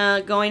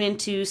Ariana going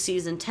into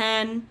season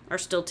 10 are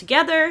still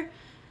together.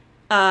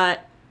 And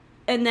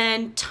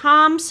then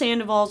Tom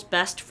Sandoval's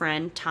best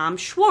friend, Tom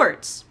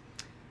Schwartz,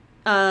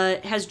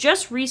 has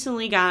just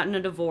recently gotten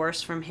a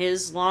divorce from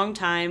his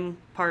longtime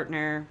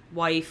partner,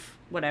 wife,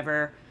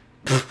 whatever,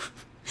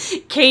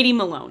 Katie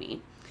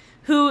Maloney,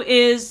 who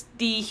is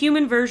the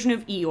human version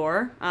of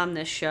Eeyore on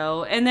this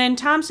show. And then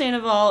Tom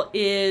Sandoval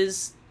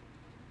is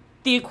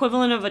the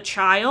equivalent of a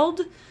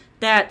child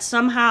that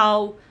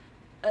somehow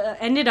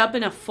ended up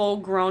in a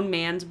full-grown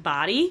man's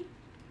body.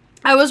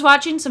 I was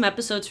watching some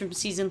episodes from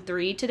season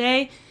 3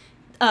 today,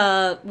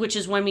 which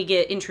is when we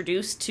get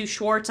introduced to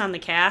Schwartz on the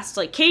cast.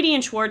 Like, Katie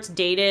and Schwartz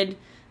dated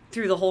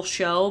through the whole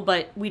show,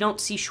 but we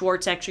don't see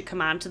Schwartz actually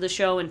come onto the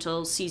show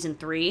until season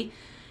 3.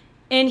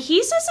 And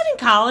he says that in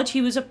college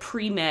he was a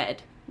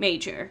pre-med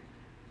major.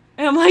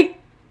 And I'm like,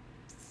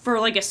 for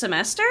like a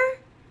semester?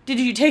 Did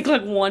you take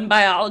like one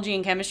biology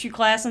and chemistry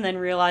class and then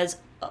realize,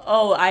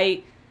 oh,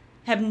 I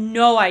have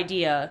no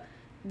idea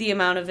the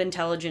amount of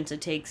intelligence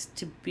it takes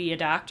to be a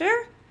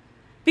doctor?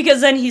 Because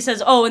then he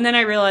says, oh, and then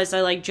I realized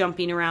I like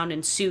jumping around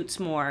in suits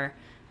more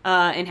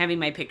and having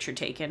my picture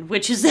taken,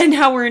 which is then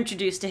how we're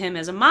introduced to him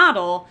as a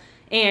model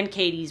and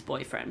Katie's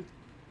boyfriend.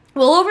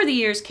 Well, over the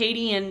years,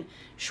 Katie and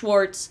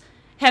Schwartz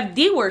have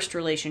the worst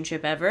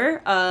relationship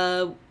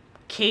ever.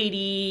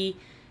 Katie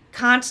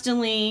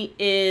constantly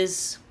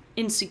is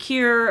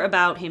insecure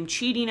about him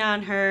cheating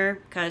on her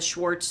because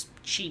Schwartz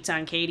cheats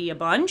on Katie a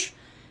bunch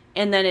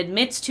and then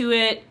admits to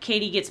it.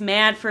 Katie gets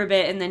mad for a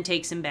bit and then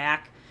takes him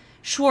back.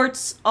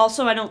 Schwartz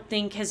also, I don't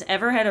think, has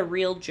ever had a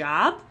real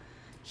job.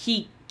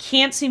 He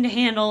can't seem to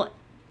handle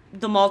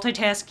the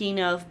multitasking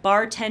of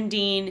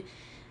bartending.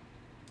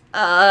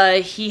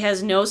 He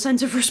has no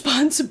sense of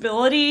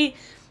responsibility.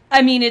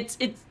 I mean, it's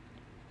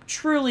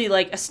truly,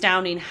 like,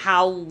 astounding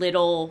how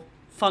little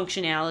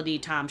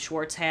functionality Tom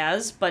Schwartz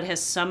has, but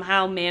has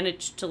somehow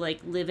managed to, like,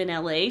 live in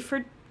LA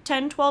for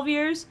 10, 12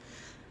 years.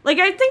 Like,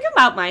 I think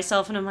about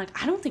myself, and I'm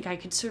like, I don't think I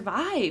could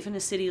survive in a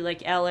city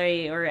like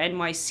LA or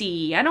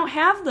NYC. I don't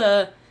have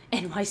the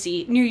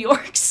NYC, New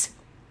York's.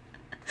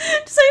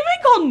 Does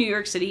anybody call New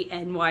York City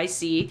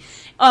NYC?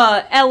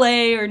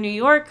 LA or New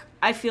York,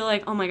 I feel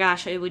like, oh my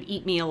gosh, it would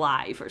eat me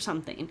alive or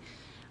something.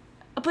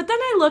 But then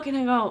I look and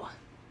I go,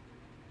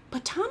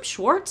 but Tom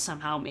Schwartz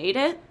somehow made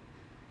it.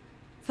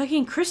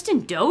 Fucking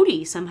Kristen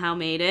Doty somehow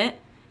made it.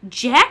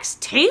 Jax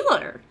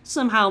Taylor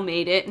somehow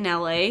made it in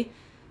LA.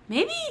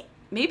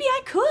 Maybe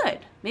I could.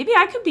 Maybe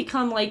I could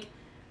become, like,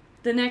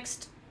 the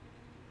next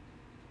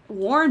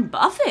Warren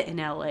Buffett in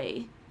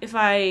LA if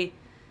I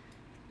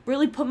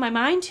really put my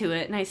mind to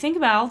it. And I think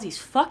about all these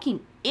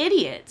fucking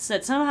idiots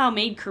that somehow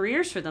made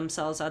careers for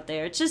themselves out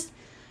there. It's just,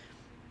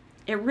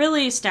 it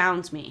really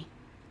astounds me.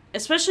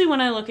 Especially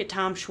when I look at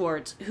Tom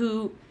Schwartz,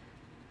 who,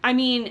 I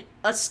mean,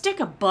 a stick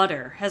of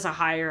butter has a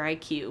higher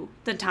IQ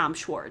than Tom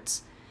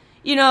Schwartz.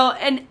 You know,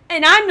 and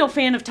I'm no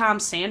fan of Tom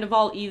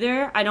Sandoval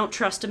either. I don't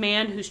trust a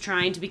man who's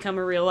trying to become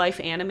a real-life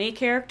anime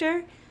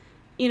character,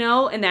 you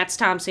know, and that's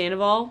Tom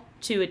Sandoval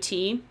to a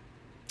T.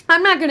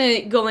 I'm not going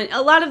to go in.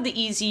 A lot of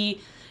the easy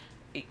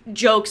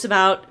jokes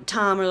about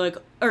Tom are like,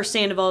 or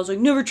Sandoval is like,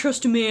 never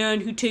trust a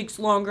man who takes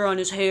longer on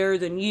his hair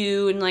than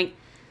you, and like,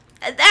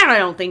 that I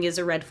don't think is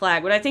a red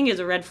flag. What I think is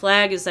a red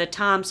flag is that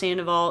Tom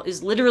Sandoval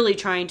is literally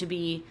trying to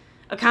be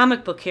a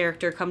comic book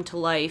character come to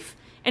life,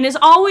 and is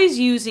always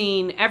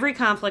using every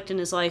conflict in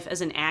his life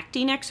as an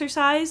acting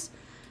exercise.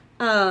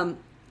 I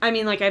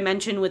mean, like I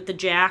mentioned with the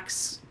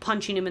Jax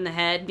punching him in the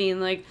head,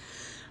 being like,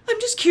 I'm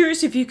just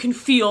curious if you can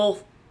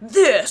feel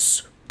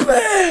this.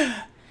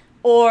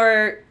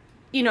 Or,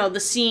 you know, the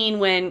scene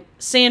when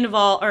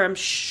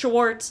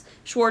Schwartz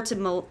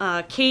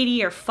and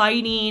Katie are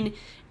fighting,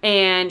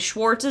 and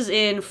Schwartz is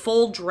in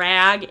full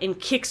drag and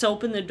kicks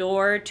open the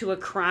door to a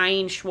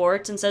crying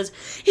Schwartz and says,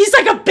 he's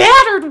like a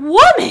battered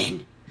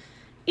woman!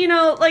 You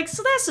know, like,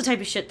 so that's the type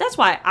of shit. That's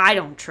why I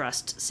don't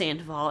trust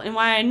Sandoval and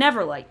why I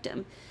never liked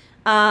him.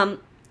 And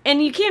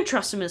you can't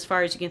trust him as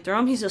far as you can throw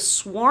him. He's a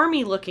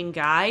swarmy-looking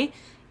guy.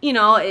 You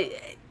know,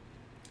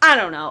 I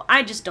don't know.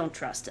 I just don't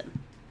trust him.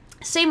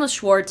 Same with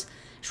Schwartz.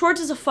 Schwartz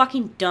is a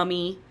fucking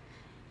dummy.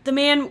 The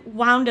man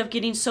wound up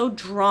getting so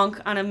drunk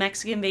on a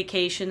Mexican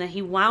vacation that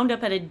he wound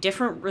up at a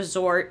different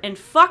resort and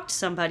fucked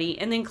somebody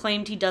and then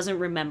claimed he doesn't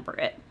remember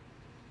it.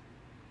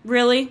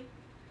 Really?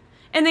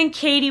 And then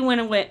Katie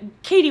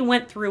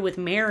went through with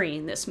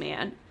marrying this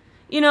man.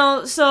 You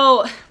know,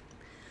 so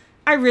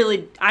I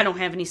don't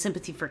have any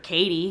sympathy for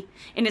Katie.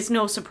 And it's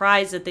no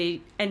surprise that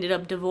they ended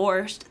up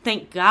divorced.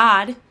 Thank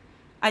God.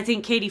 I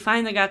think Katie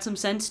finally got some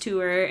sense to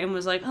her and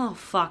was like, oh,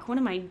 fuck, what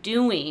am I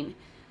doing?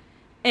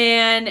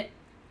 And,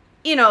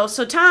 you know,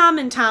 so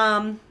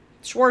Tom,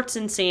 Schwartz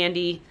and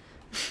Sandy,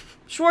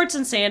 Schwartz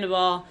and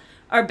Sandoval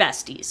are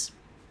besties.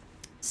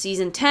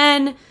 Season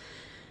 10,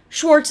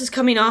 Schwartz is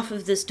coming off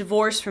of this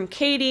divorce from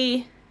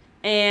Katie,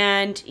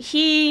 and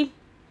he,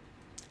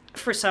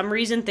 for some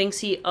reason, thinks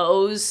he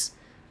owes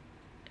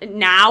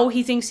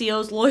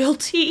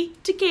loyalty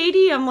to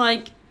Katie. I'm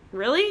like,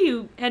 really?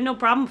 You had no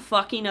problem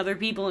fucking other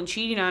people and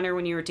cheating on her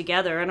when you were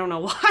together. I don't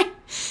know why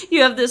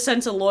you have this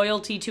sense of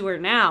loyalty to her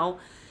now.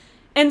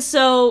 And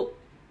so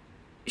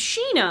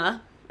Sheena,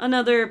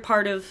 another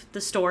part of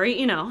the story,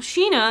 you know,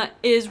 Sheena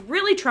is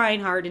really trying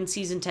hard in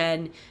season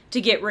 10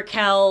 to get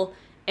Raquel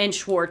and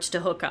Schwartz to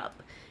hook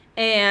up.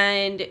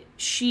 And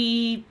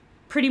she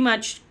pretty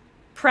much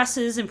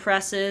presses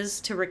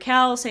to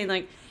Raquel, saying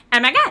like, oh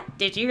my God,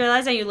 did you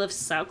realize that you live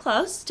so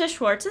close to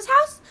Schwartz's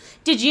house?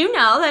 Did you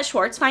know that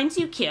Schwartz finds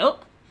you cute?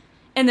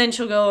 And then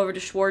she'll go over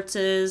to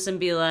Schwartz's and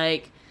be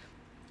like,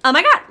 oh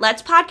my God,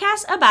 let's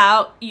podcast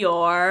about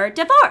your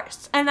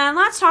divorce. And then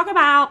let's talk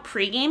about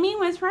pre-gaming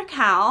with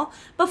Raquel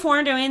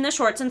before doing the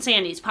Schwartz and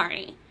Sandy's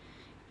party.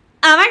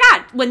 Oh my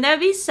God, wouldn't that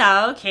be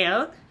so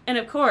cute? And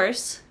of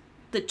course,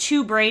 the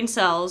 2 brain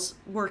cells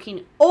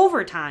working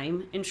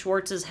overtime in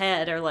Schwartz's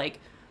head are like,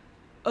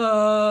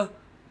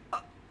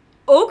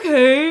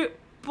 okay,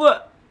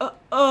 but,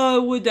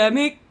 would that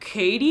make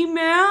Katie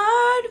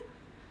mad?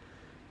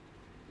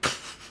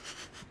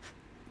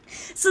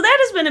 So that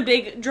has been a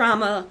big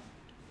drama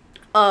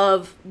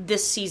of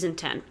this season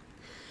 10.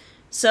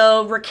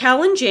 So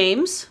Raquel and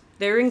James,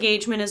 their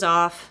engagement is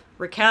off.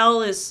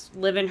 Raquel is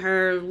living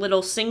her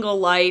little single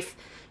life.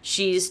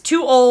 She's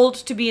too old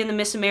to be in the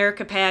Miss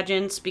America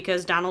pageants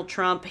because Donald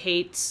Trump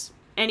hates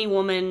any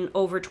woman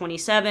over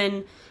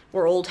 27.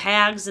 We're old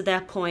hags at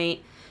that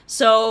point.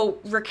 So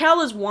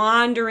Raquel is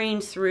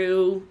wandering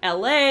through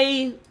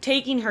LA,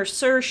 taking her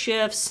SIR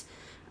shifts,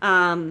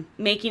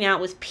 making out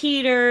with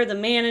Peter, the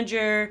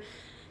manager,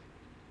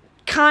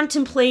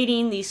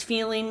 contemplating these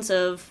feelings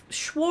of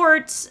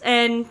Schwartz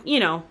and,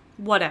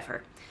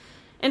 whatever.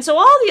 And so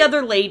all the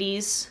other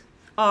ladies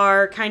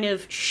are kind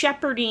of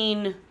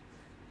shepherding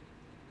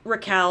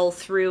Raquel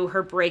through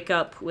her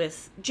breakup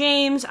with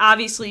James.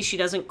 Obviously, she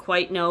doesn't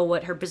quite know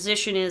what her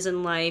position is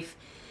in life.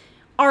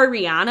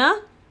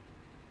 Ariana,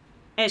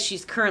 as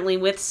she's currently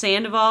with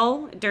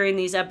Sandoval during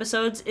these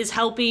episodes, is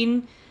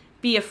helping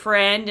be a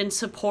friend and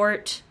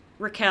support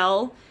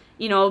Raquel,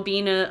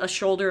 being a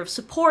shoulder of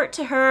support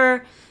to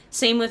her.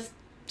 Same with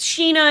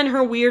Sheena in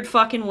her weird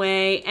fucking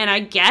way. And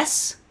I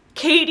guess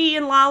Katie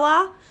and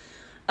Lala.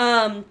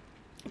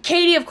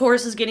 Katie, of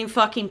course, is getting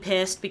fucking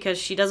pissed because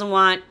she doesn't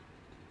want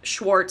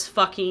Schwartz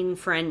fucking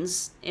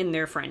friends in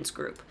their friends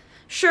group.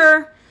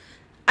 Sure,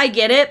 I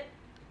get it.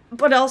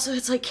 But also,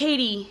 it's like,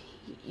 Katie,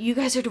 you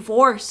guys are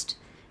divorced.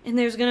 And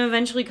there's going to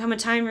eventually come a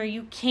time where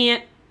you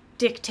can't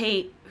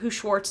dictate who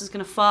Schwartz is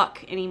going to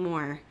fuck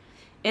anymore.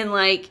 And,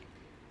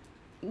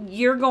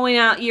 you're going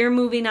out, you're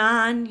moving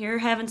on, you're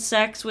having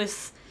sex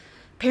with,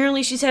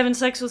 apparently she's having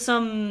sex with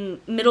some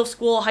middle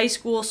school, high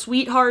school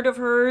sweetheart of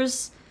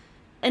hers,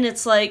 and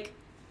it's like,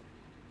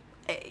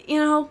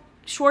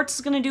 Schwartz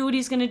is going to do what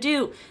he's going to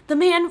do. The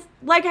man,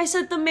 like I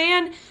said, the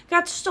man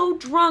got so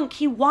drunk,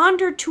 he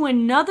wandered to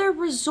another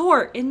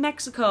resort in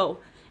Mexico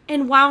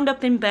and wound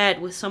up in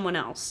bed with someone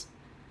else.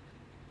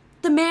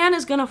 The man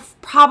is going to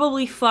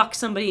probably fuck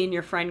somebody in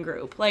your friend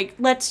group.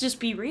 Let's just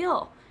be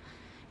real.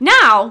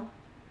 Now,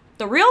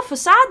 the real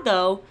facade,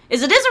 though,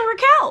 is it isn't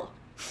Raquel.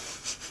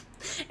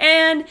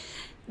 And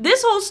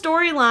this whole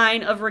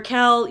storyline of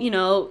Raquel,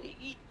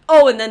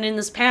 and then in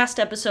this past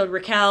episode,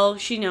 Raquel,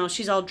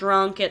 she's all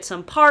drunk at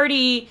some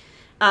party,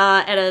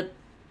 at a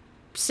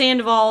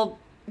Sandoval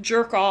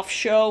jerk-off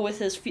show with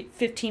his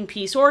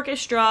 15-piece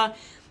orchestra,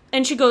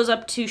 and she goes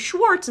up to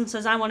Schwartz and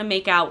says, I want to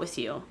make out with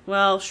you.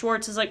 Well,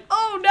 Schwartz is like,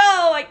 oh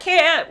no, I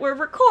can't, we're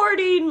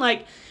recording,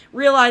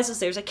 realizes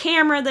there's a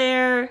camera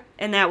there,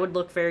 and that would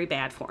look very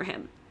bad for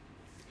him.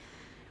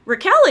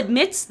 Raquel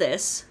admits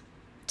this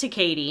to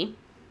Katie,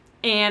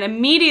 and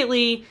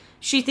immediately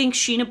she thinks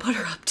Sheena put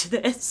her up to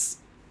this.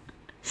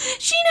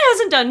 Sheena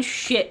hasn't done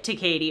shit to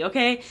Katie,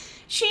 okay?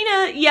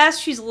 Sheena, yes,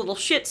 she's a little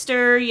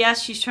shitster.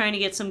 Yes, she's trying to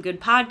get some good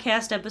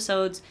podcast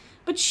episodes.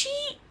 But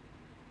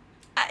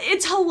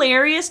it's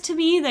hilarious to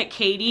me that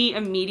Katie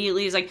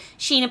immediately is like,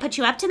 Sheena put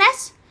you up to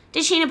this?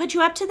 Did Sheena put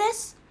you up to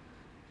this?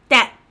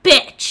 That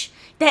bitch.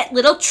 That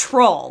little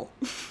troll.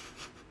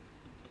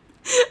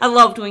 I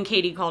loved when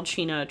Katie called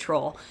Sheena a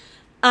troll.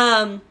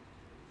 And,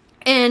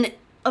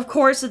 of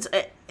course,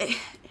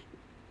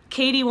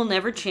 Katie will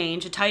never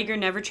change. A tiger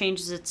never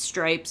changes its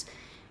stripes.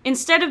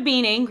 Instead of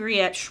being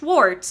angry at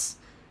Schwartz,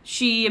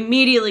 she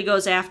immediately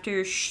goes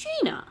after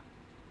Sheena,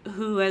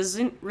 who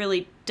hasn't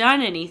really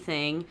done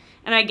anything.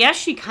 And I guess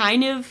she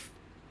kind of,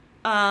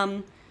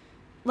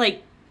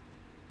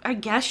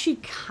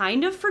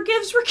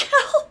 forgives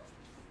Raquel.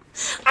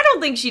 I don't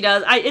think she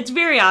does. It's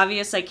very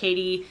obvious that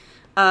Katie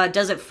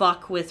doesn't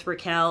fuck with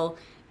Raquel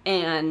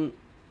and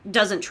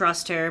doesn't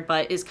trust her,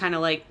 but is kind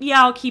of like,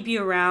 yeah, I'll keep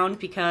you around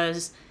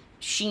because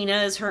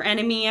Sheena is her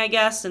enemy, I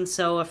guess, and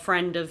so a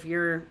friend of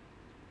your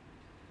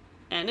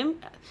enemy?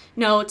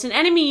 No, it's an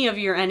enemy of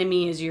your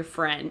enemy is your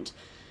friend.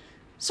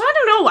 So I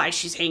don't know why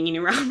she's hanging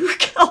around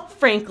Raquel,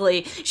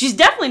 frankly. She's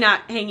definitely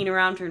not hanging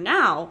around her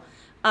now.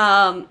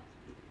 But,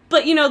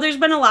 there's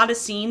been a lot of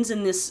scenes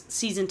in this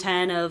season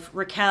 10 of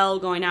Raquel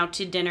going out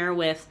to dinner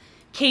with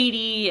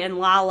Katie and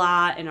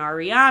Lala and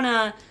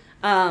Ariana.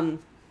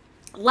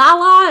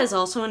 Lala is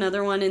also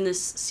another one in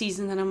this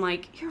season that I'm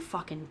like, you're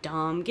fucking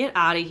dumb. Get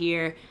out of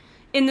here.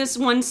 In this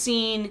one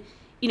scene,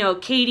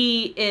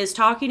 Katie is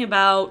talking to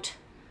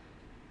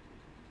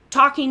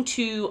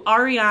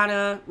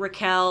Ariana,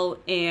 Raquel,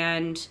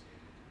 and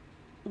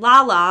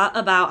Lala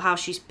about how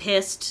she's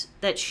pissed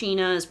that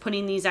Sheena is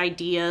putting these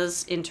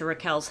ideas into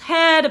Raquel's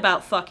head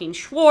about fucking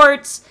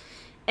Schwartz.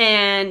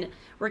 And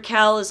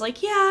Raquel is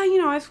like, yeah,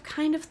 I've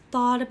kind of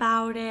thought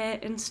about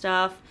it and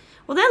stuff.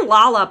 Well, then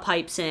Lala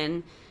pipes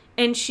in,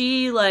 and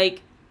she, is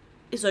like,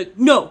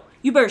 no,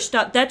 you better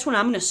stop. That's when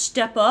I'm going to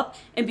step up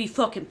and be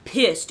fucking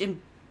pissed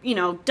and,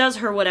 does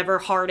her whatever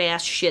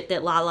hard-ass shit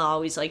that Lala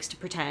always likes to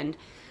pretend.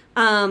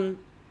 And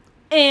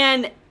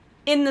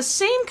in the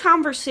same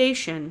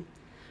conversation,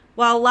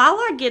 while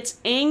Lala gets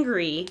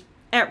angry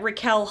at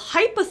Raquel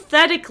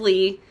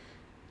hypothetically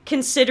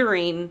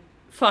considering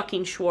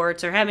fucking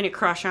Schwartz or having a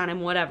crush on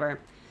him, whatever,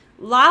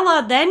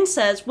 Lala then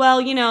says,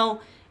 well,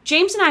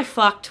 James and I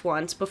fucked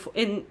once before,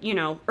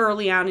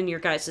 early on in your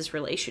guys'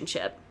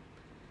 relationship.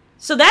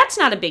 So that's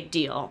not a big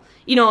deal.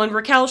 And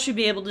Raquel should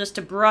be able just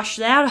to brush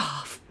that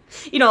off.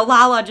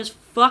 Lala just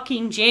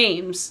fucking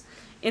James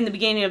in the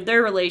beginning of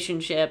their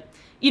relationship.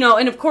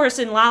 And of course,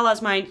 in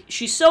Lala's mind,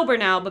 she's sober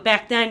now, but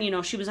back then,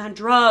 she was on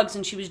drugs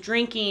and she was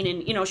drinking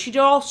and, she did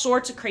all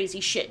sorts of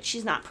crazy shit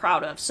she's not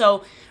proud of.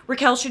 So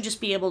Raquel should just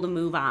be able to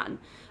move on.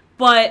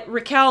 But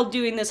Raquel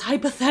doing this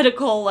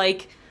hypothetical,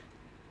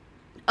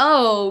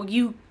 oh,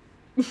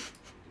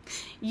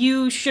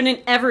 you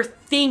shouldn't ever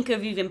think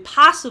of even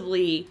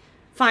possibly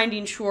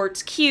finding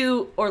Schwartz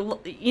cute or,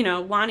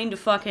 wanting to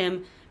fuck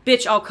him.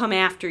 Bitch, I'll come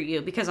after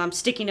you because I'm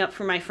sticking up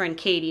for my friend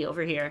Katie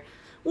over here.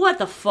 What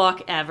the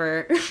fuck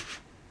ever. Lala,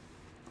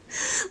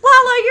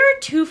 you're a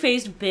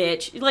two-faced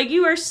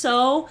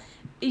bitch.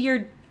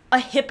 You're a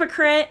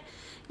hypocrite.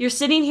 You're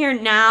sitting here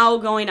now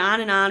going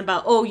on and on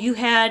about, oh, you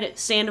had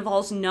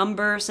Sandoval's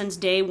number since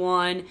day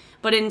one.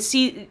 But in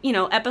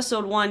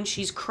episode 1,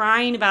 she's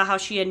crying about how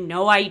she had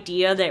no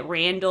idea that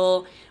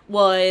Randall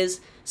was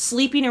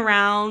sleeping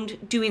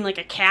around, doing a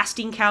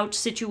casting couch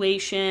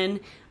situation,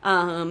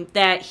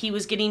 that he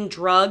was getting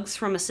drugs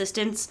from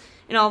assistants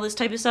and all this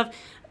type of stuff.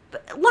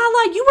 But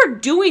Lala, you were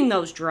doing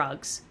those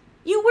drugs.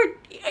 You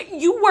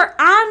were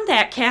on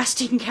that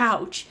casting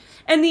couch.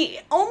 And the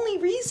only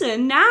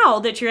reason now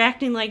that you're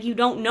acting like you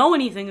don't know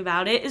anything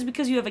about it is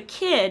because you have a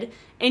kid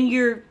and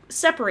you're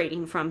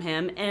separating from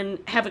him and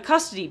have a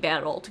custody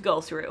battle to go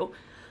through.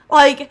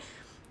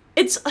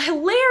 It's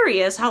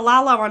hilarious how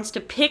Lala wants to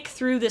pick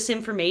through this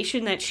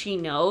information that she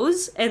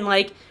knows and,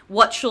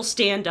 what she'll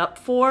stand up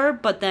for,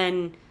 but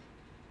then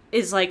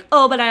is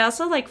oh, but I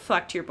also,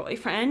 fucked your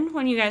boyfriend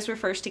when you guys were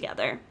first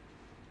together.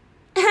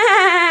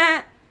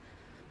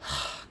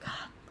 Oh,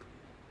 God.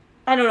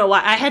 I don't know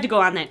why. I had to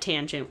go on that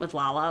tangent with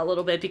Lala a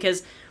little bit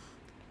because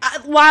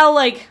while,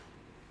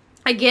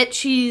 I get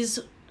she's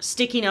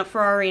sticking up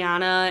for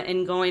Ariana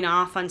and going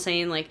off on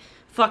saying,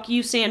 fuck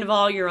you,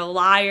 Sandoval, you're a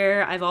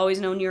liar. I've always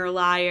known you're a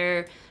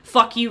liar.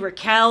 Fuck you,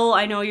 Raquel,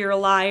 I know you're a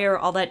liar.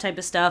 All that type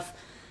of stuff.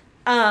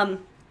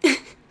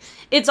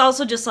 It's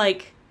also just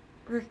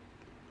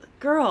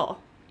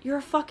girl, you're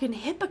a fucking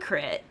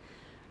hypocrite.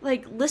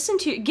 Listen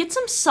to get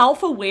some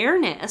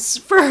self-awareness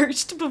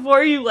first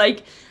before you,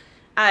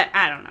 I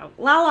don't know.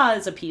 Lala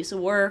is a piece of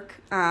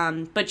work,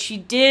 but she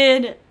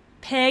did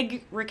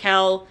peg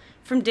Raquel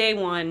from day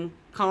one,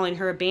 calling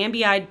her a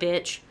Bambi-Eyed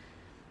bitch.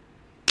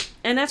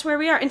 And that's where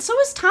we are. And so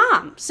is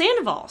Tom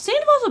Sandoval.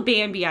 Sandoval's a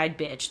Bambi-Eyed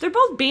bitch. They're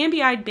both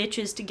Bambi-Eyed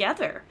bitches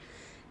together.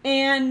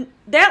 And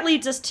that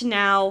leads us to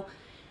now.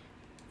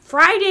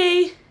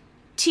 Friday,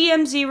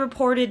 TMZ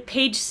reported,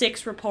 Page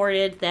 6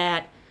 reported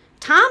that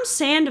Tom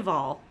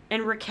Sandoval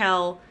and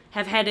Raquel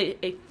have had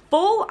a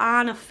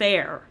full-on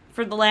affair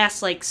for the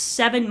last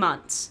 7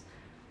 months.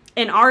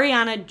 And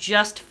Ariana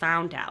just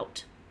found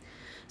out.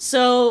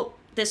 So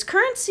this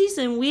current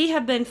season, we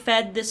have been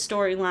fed this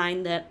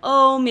storyline that,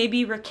 oh,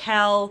 maybe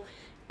Raquel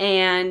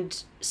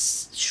and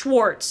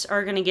Schwartz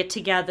are going to get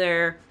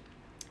together.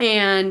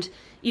 And,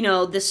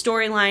 the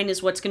storyline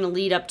is what's going to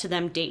lead up to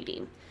them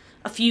dating.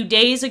 A few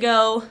days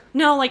ago,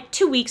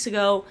 2 weeks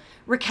ago,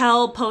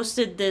 Raquel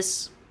posted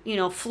this,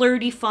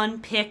 flirty fun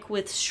pic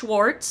with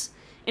Schwartz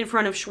in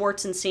front of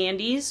Schwartz and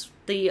Sandy's,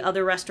 the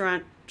other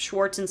restaurant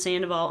Schwartz and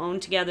Sandoval own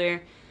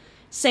together,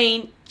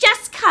 saying,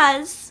 just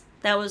 'cause.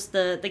 That was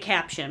the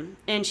caption.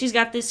 And she's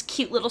got this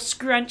cute little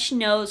scrunch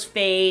nose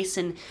face,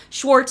 and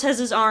Schwartz has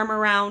his arm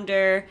around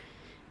her,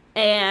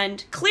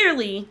 and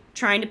clearly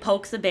trying to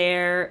poke the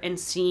bear and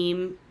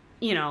seem,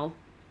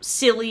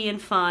 silly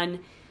and fun.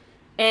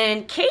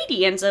 And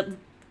Katie ends up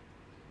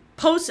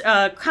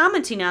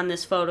commenting on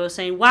this photo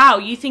saying, wow,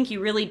 you think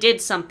you really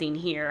did something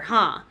here,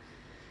 huh?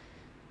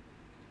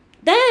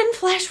 Then,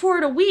 flash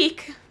forward a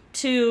week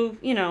to,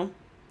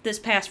 this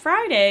past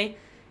Friday,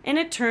 and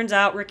it turns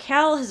out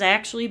Raquel has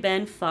actually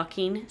been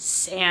fucking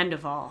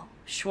Sandoval,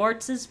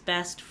 Schwartz's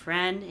best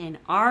friend and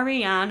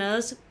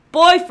Ariana's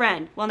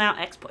boyfriend. Well, now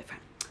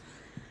ex-boyfriend.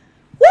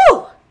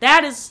 Woo!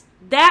 That is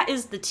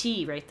the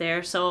tea right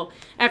there. So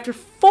after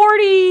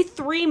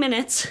 43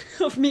 minutes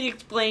of me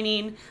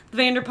explaining the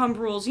Vanderpump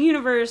Rules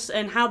universe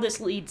and how this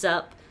leads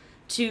up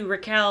to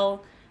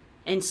Raquel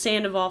and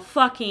Sandoval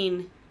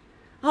fucking,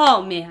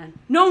 oh man,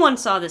 no one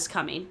saw this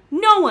coming.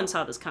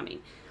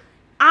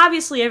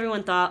 Obviously,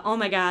 everyone thought, oh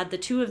my god, the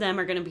two of them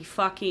are going to be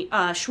fucking,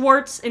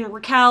 Schwartz and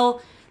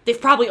Raquel, they've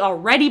probably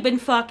already been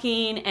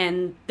fucking,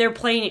 and they're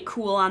playing it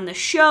cool on the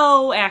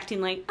show, acting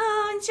like,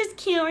 oh, it's just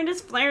cute, we're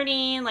just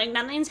flirting,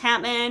 nothing's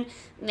happened,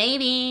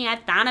 maybe, I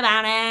thought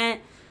about it.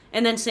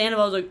 And then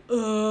Sandoval's like,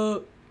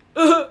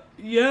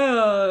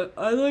 yeah,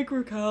 I like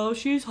Raquel,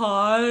 she's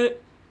hot.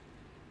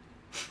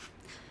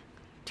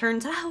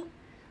 turns out,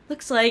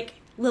 looks like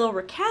little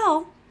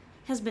Raquel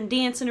has been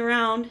dancing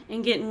around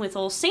and getting with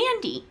old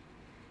Sandy.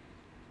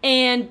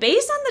 And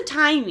based on the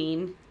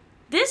timing,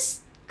 this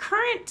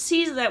current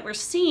season that we're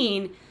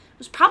seeing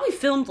was probably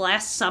filmed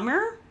last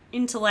summer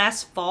into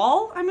last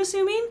fall, I'm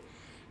assuming.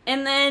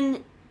 And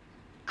then,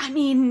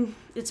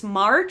 it's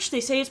March. They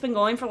say it's been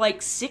going for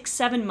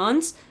 6-7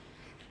 months.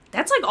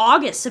 That's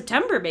August,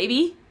 September,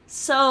 baby.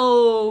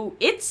 So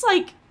it's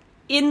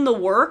in the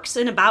works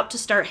and about to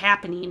start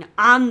happening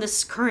on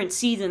this current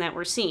season that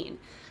we're seeing.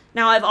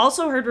 Now, I've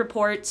also heard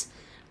reports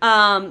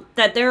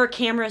that there are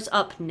cameras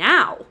up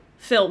now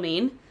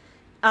filming.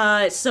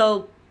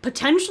 So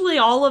potentially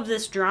all of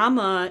this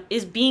drama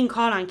is being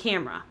caught on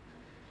camera.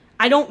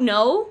 I don't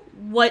know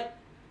what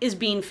is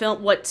being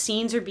filmed, what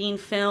scenes are being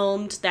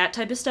filmed, that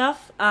type of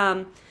stuff.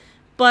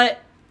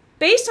 But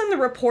based on the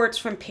reports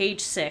from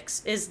Page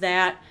 6 is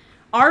that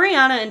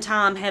Ariana and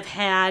Tom have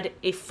had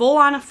a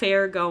full-on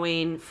affair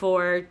going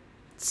for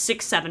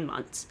 6-7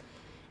 months.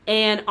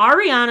 And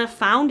Ariana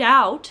found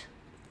out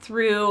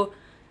through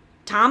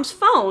Tom's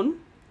phone.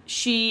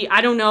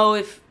 I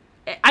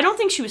don't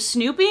think she was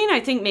snooping. I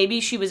think maybe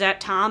she was at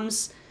Tom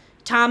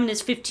and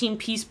his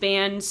 15-piece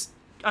band's,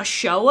 a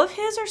show of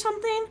his or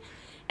something.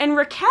 And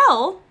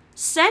Raquel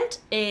sent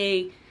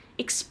a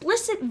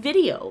explicit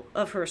video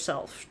of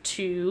herself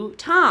to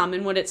Tom.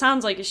 And what it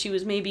sounds like is she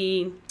was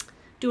maybe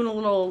doing a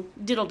little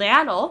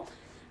diddle-daddle,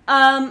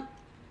 and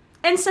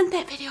sent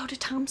that video to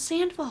Tom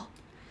Sandoval.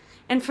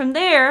 And from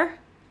there,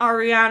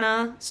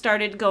 Ariana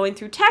started going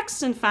through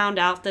texts and found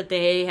out that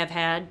they have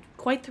had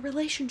quite the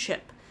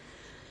relationship.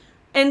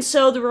 And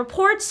so the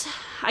reports,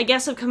 I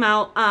guess, have come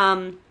out.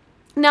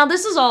 Now,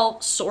 this is all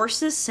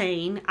sources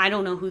saying. I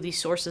don't know who these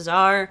sources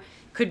are.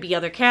 Could be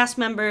other cast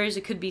members.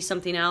 It could be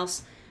something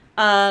else.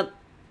 I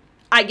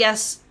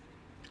guess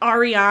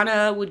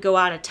Ariana would go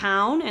out of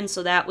town, and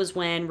so that was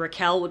when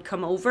Raquel would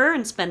come over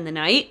and spend the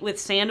night with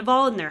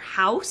Sandoval in their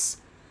house.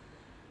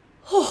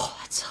 Oh,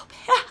 that's so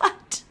bad.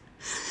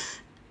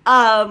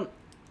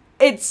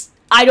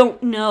 I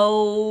don't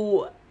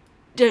know.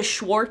 Does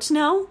Schwartz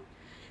know?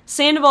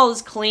 Sandoval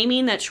is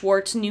claiming that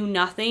Schwartz knew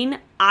nothing.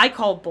 I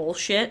call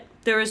bullshit.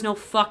 There is no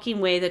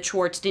fucking way that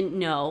Schwartz didn't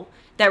know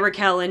that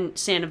Raquel and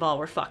Sandoval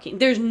were fucking.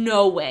 There's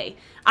no way.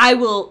 I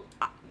will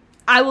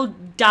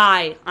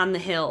die on the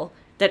hill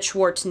that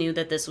Schwartz knew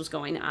that this was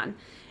going on.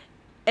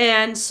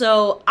 And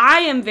so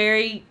I'm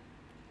going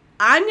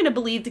to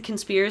believe the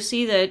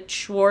conspiracy that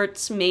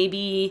Schwartz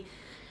maybe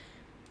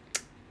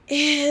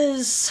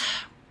is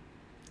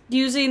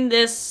using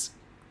this.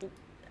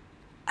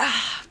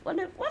 What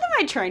am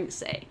I trying to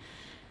say?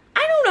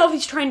 I don't know if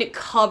he's trying to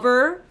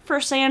cover for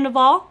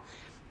Sandoval,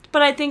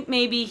 but I think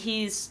maybe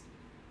he's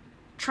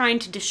trying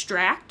to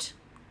distract,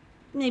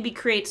 maybe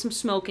create some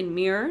smoke and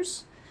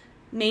mirrors,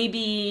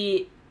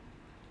 maybe.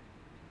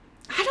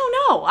 I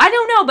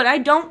don't know, but I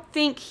don't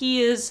think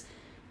he is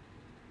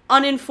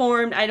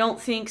uninformed. I don't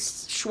think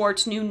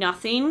Schwartz knew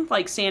nothing,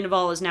 like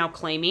Sandoval is now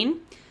claiming.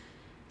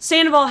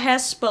 Sandoval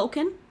has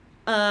spoken.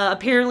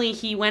 Apparently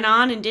he went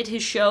on and did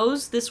his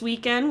shows this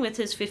weekend with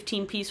his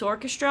 15-piece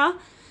orchestra.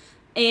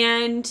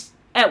 And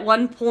at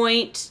one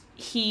point,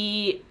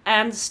 he,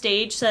 on the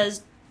stage,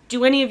 says,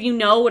 "Do any of you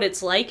know what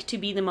it's like to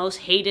be the most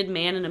hated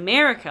man in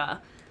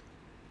America?"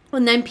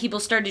 And then people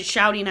started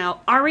shouting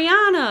out,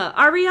 "Ariana!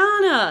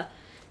 Ariana!"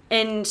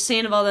 And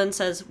Sandoval then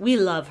says, "We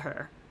love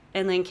her."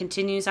 And then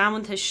continues on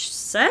with his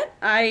set.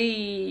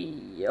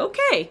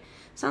 Okay.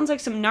 Sounds like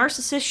some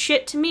narcissist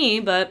shit to me,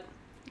 but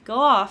go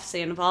off,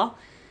 Sandoval.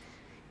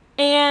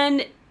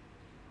 And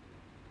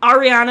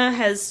Ariana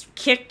has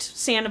kicked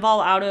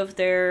Sandoval out of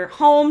their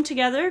home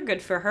together.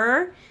 Good for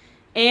her.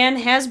 And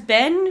has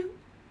been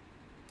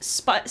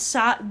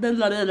cited,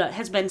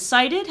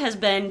 has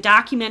been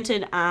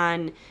documented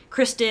on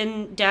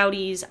Kristen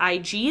Doughty's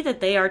IG that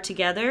they are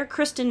together.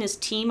 Kristen is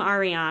Team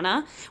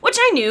Ariana, which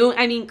I knew.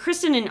 I mean,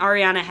 Kristen and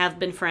Ariana have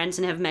been friends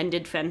and have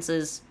mended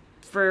fences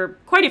for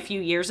quite a few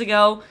years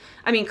ago.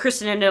 I mean,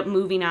 Kristen ended up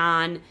moving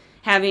on,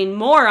 having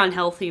more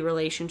unhealthy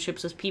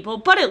relationships with people,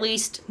 but at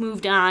least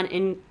moved on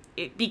and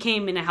it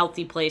became in a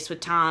healthy place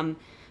with Tom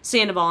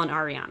Sandoval and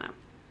Ariana.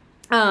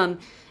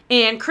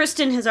 And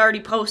Kristen has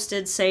already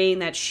posted saying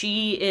that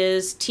she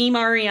is Team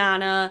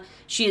Ariana.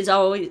 She's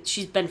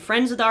been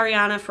friends with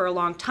Ariana for a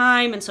long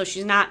time, and so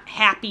she's not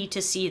happy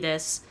to see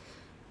this,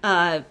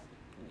 that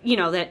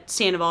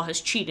Sandoval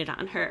has cheated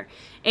on her.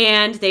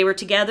 And they were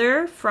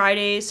together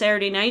Friday,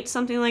 Saturday night,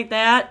 something like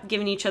that,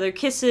 giving each other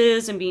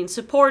kisses and being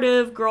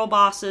supportive, girl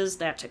bosses,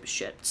 that type of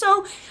shit.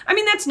 So, I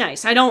mean, that's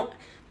nice.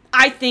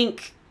 I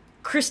think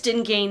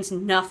Kristen gains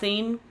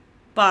nothing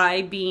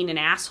by being an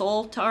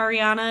asshole to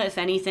Ariana. If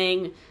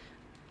anything,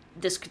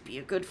 this could be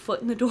a good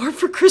foot in the door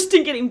for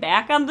Kristen getting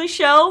back on the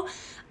show.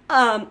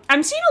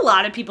 I'm seeing a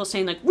lot of people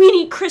saying, we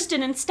need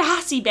Kristen and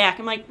Stassi back.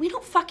 I'm like, we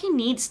don't fucking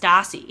need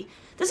Stassi.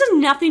 This has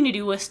nothing to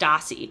do with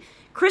Stassi.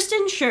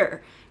 Kristen,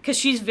 sure, because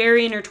she's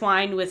very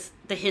intertwined with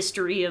the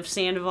history of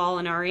Sandoval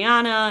and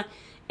Ariana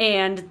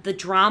and the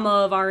drama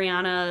of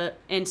Ariana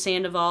and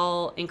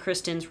Sandoval and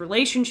Kristen's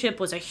relationship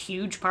was a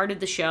huge part of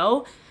the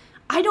show.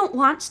 I don't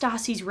want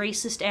Stassi's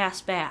racist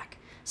ass back.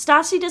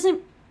 Stassi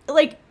doesn't,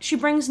 like, she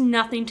brings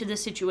nothing to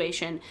this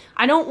situation.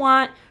 I don't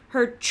want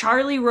her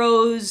Charlie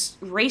Rose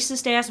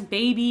racist ass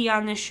baby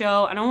on the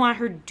show. I don't want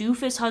her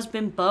doofus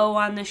husband Bo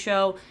on the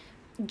show.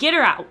 Get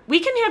her out. We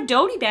can have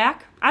Dodie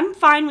back. I'm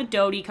fine with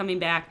Dodie coming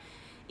back,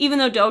 even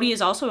though Dodie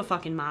is also a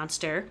fucking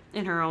monster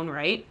in her own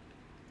right.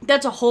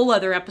 That's a whole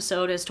other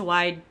episode as to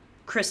why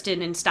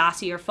Kristen and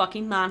Stassi are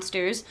fucking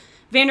monsters.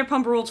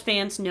 Vanderpump Rules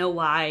fans know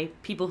why.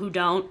 People who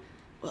don't,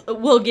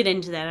 we'll get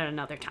into that at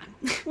another time.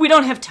 We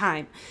don't have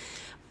time.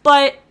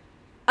 But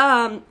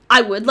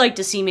I would like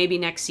to see maybe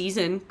next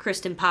season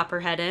Kristen pop her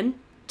head in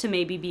to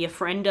maybe be a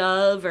friend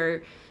of,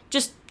 or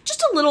just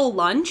a little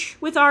lunch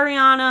with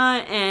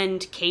Ariana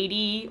and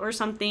Katie or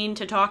something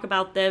to talk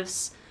about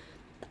this.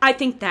 I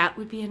think that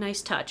would be a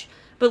nice touch.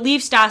 But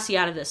leave Stassi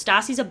out of this.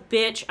 Stassi's a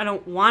bitch. I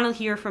don't want to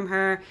hear from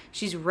her.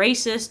 She's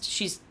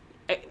racist.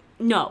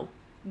 No.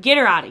 Get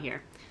her out of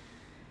here.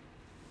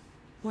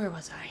 Where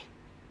was I?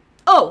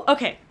 Oh,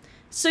 okay.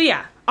 So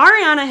yeah,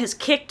 Ariana has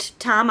kicked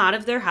Tom out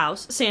of their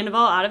house,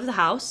 Sandoval out of the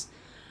house.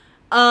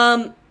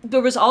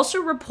 There was also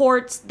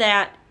reports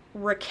that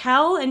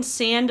Raquel and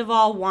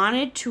Sandoval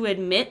wanted to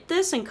admit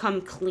this and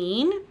come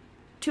clean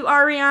to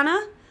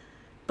Ariana,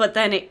 but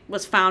then it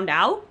was found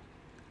out.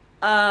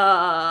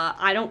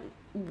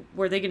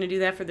 Were they going to do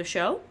that for the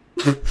show?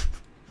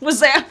 Was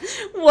that,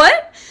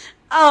 what?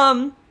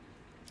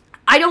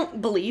 I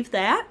don't believe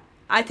that.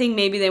 I think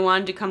maybe they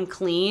wanted to come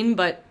clean,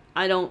 but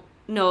I don't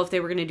know if they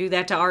were going to do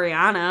that to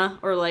Ariana,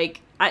 or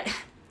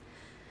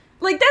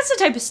that's the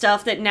type of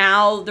stuff that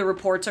now the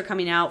reports are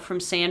coming out from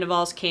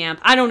Sandoval's camp.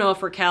 I don't know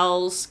if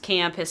Raquel's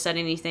camp has said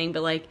anything,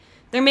 but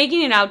they're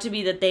making it out to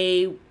be that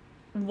they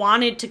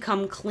wanted to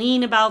come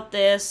clean about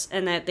this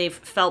and that they've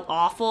felt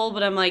awful,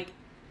 but I'm like,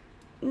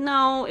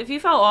 no, if you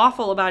felt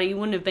awful about it, you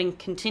wouldn't have been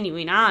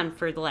continuing on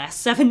for the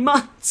last 7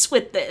 months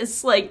with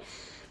this.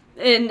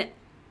 And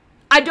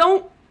I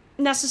don't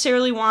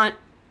necessarily want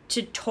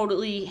to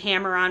totally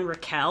hammer on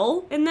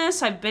Raquel in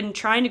this. I've been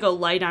trying to go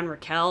light on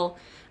Raquel.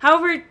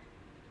 However,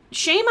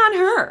 shame on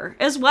her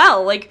as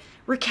well.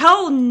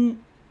 Raquel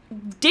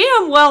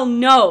damn well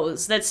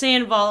knows that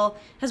Sandoval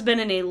has been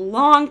in a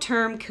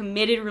long-term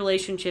committed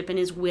relationship and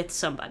is with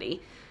somebody.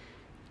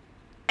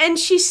 And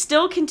she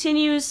still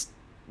continued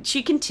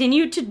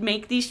to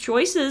make these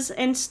choices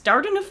and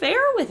start an affair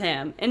with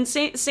him. And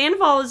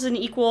Sandoval is an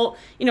equal,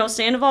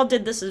 Sandoval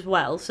did this as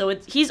well. So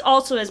he's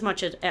also as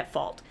much at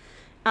fault.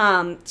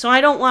 So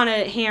I don't want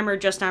to hammer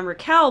just on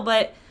Raquel,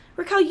 but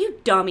Raquel, you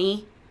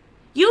dummy.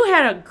 You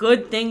had a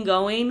good thing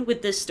going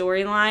with this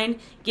storyline,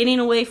 getting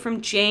away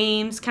from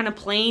James, kind of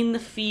playing the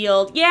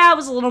field. Yeah, it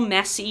was a little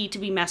messy to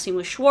be messing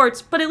with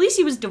Schwartz, but at least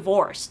he was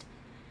divorced.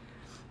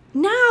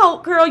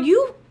 Now, girl,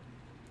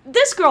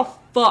 this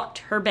girl fucked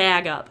her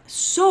bag up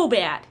so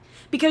bad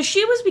because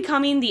she was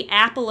becoming the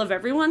apple of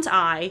everyone's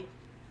eye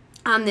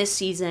on this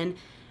season,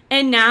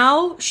 and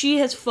now she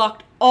has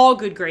fucked all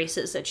good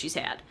graces that she's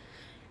had.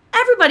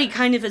 Everybody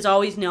kind of has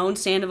always known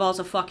Sandoval's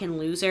a fucking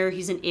loser.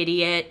 He's an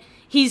idiot.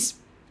 He's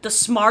the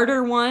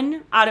smarter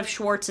one out of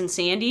Schwartz and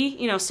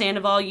Sandy.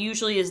 Sandoval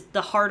usually is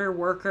the harder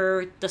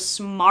worker, the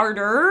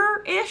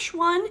smarter-ish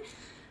one.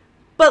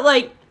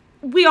 But,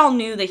 we all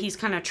knew that he's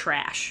kind of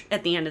trash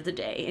at the end of the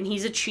day. And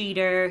he's a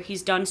cheater.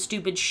 He's done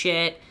stupid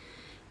shit.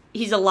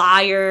 He's a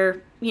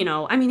liar.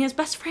 His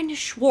best friend is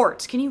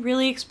Schwartz. Can you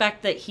really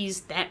expect that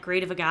he's that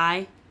great of a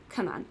guy?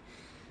 Come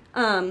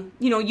on.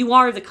 You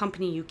are the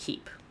company you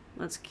keep.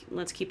 Let's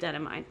keep that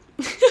in mind.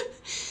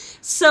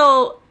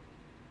 So,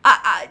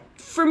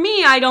 for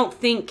me, I don't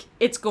think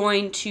it's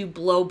going to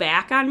blow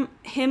back on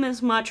him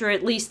as much, or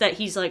at least that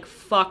he's,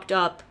 fucked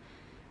up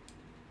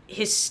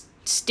his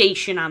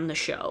station on the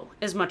show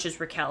as much as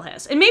Raquel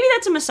has. And maybe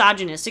that's a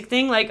misogynistic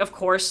thing. Of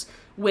course,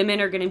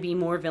 women are going to be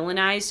more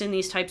villainized in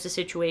these types of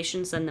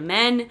situations than the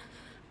men.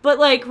 But,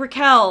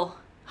 Raquel,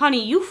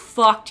 honey, you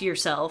fucked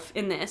yourself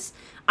in this.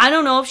 I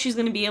don't know if she's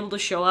going to be able to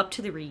show up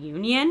to the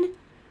reunion.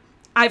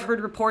 I've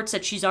heard reports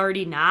that she's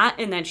already not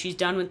and that she's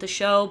done with the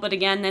show. But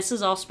again, this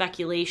is all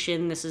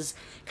speculation. This is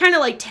kind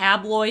of like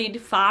tabloid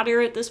fodder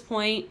at this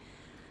point.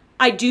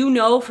 I do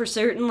know for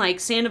certain,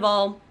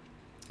 Sandoval,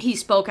 he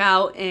spoke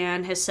out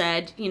and has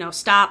said,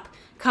 stop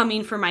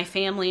coming for my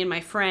family and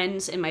my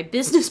friends and my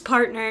business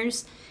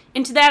partners.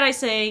 And to that I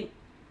say,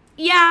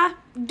 yeah,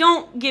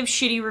 don't give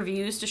shitty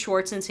reviews to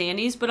Schwartz and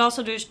Sandy's, but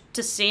also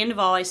to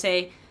Sandoval I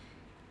say,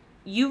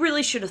 you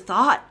really should have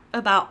thought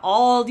about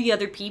all the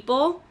other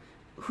people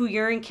who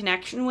you're in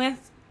connection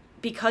with,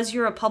 because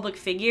you're a public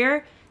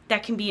figure,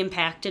 that can be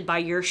impacted by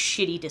your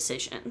shitty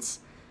decisions.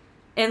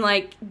 And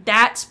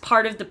that's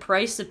part of the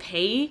price to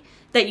pay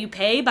that you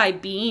pay by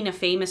being a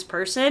famous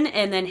person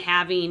and then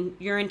having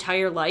your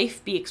entire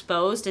life be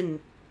exposed and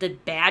the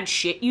bad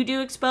shit you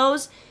do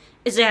expose,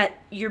 is that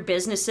your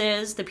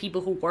businesses, the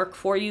people who work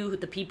for you,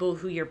 the people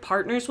who you're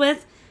partners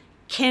with,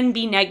 can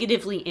be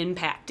negatively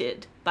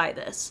impacted by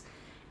this.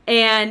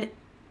 And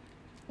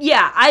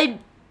yeah,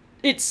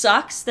 it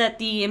sucks that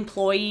the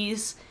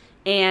employees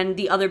and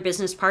the other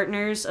business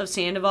partners of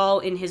Sandoval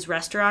in his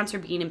restaurants are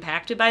being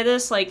impacted by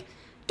this.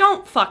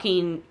 don't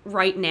fucking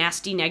write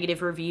nasty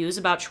negative reviews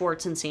about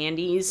Schwartz and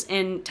Sandy's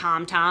and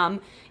Tom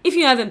Tom if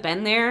you haven't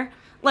been there.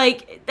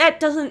 Like, that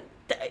doesn't...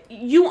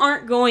 You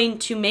aren't going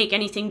to make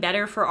anything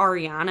better for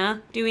Ariana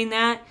doing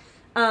that.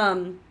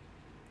 But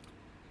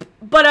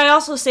I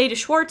also say to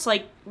Schwartz,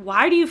 like,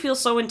 why do you feel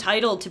so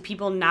entitled to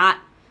people not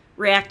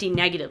reacting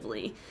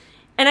negatively?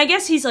 And I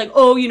guess he's like,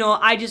 oh, you know,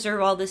 I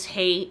deserve all this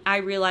hate. I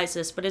realize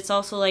this. But it's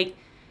also like,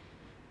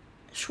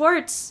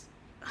 Schwartz,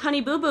 honey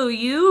boo boo,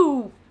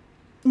 you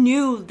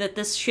knew that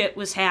this shit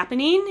was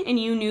happening, and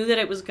you knew that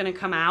it was going to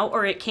come out,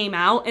 or it came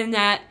out, and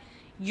that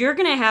you're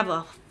going to have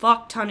a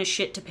fuck ton of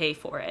shit to pay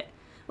for it.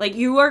 Like,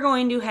 you are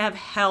going to have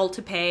hell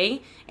to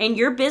pay, and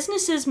your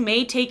businesses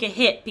may take a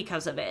hit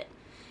because of it.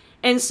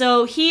 And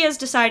so he has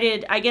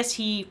decided, I guess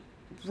he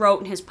wrote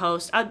in his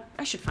post, I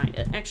should find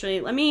it. Actually,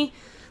 let me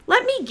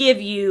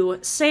give you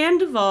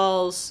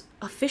Sandoval's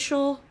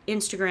official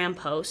Instagram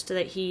post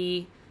that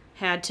he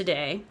had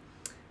today.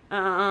 Where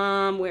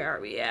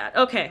are we at?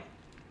 Okay.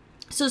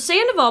 So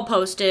Sandoval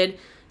posted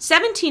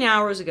 17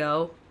 hours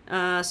ago.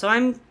 So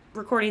I'm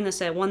recording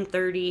this at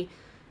 1:30.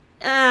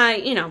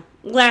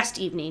 Last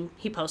evening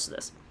he posted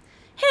this.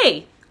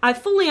 Hey, I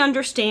fully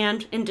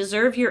understand and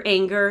deserve your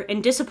anger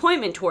and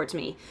disappointment towards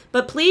me,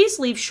 but please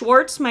leave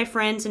Schwartz, my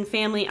friends, and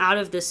family out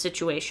of this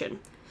situation.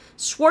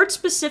 Schwartz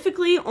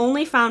specifically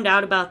only found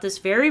out about this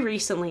very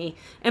recently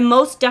and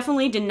most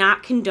definitely did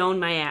not condone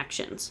my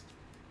actions.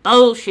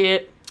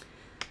 Bullshit.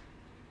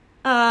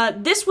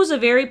 This was a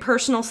very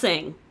personal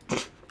thing.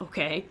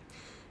 Okay.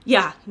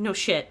 Yeah, no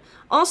shit.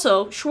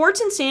 Also,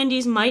 Schwartz and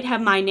Sandy's might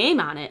have my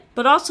name on it,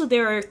 but also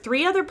there are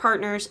 3 other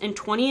partners and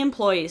 20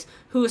 employees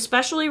who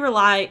especially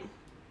rely...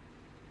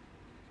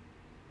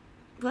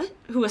 What?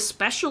 Who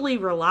especially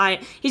rely...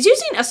 He's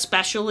using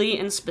especially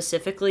and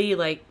specifically,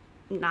 like,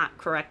 not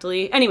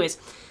correctly. Anyways,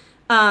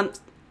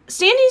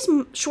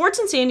 Schwartz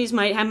and Sandy's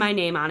might have my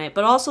name on it,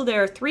 but also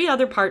there are 3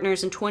 other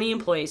partners and 20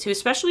 employees who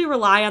especially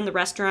rely on the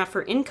restaurant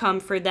for income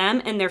for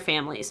them and their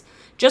families.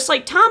 Just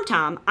like Tom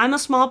Tom, I'm a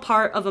small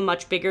part of a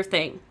much bigger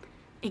thing.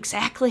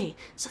 Exactly.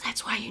 So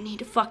that's why you need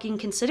to fucking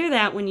consider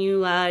that when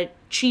you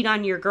cheat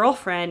on your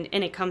girlfriend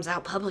and it comes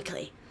out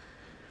publicly.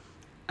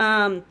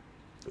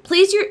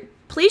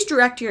 Please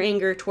direct your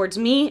anger towards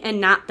me and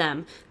not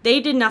them.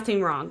 They did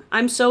nothing wrong.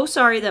 I'm so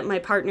sorry that my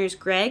partners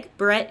Greg,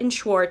 Brett, and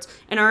Schwartz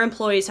and our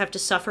employees have to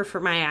suffer for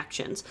my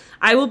actions.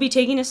 I will be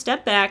taking a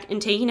step back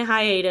and taking a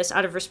hiatus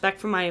out of respect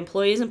for my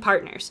employees and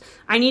partners.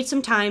 I need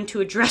some time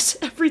to address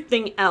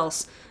everything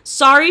else.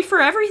 Sorry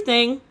for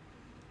everything.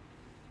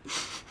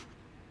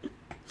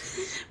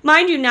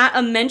 Mind you, not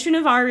a mention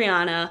of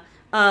Ariana.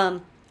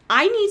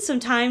 I need some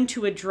time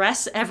to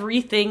address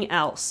everything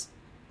else.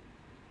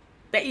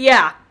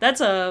 Yeah,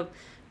 that's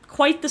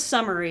quite the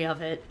summary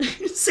of it.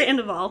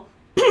 Sandoval.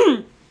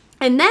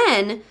 And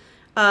then,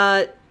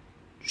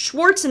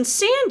 Schwartz and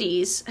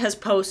Sandy's has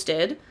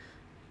posted.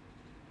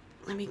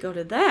 Let me go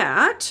to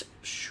that.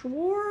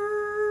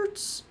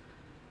 Schwartz.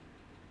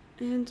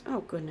 And,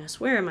 oh goodness,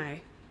 where am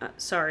I?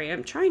 Sorry,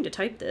 I'm trying to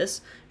type this.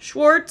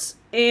 Schwartz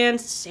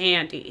and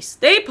Sandy's.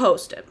 They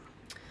posted.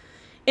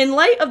 In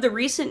light of the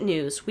recent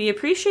news, we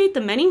appreciate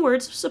the many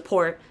words of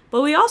support,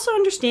 but we also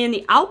understand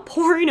the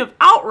outpouring of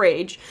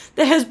outrage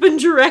that has been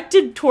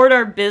directed toward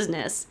our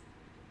business.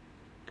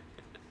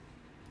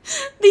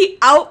 The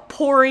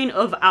outpouring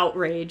of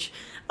outrage.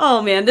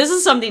 Oh man, this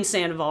is something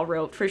Sandoval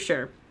wrote for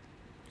sure.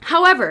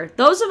 However,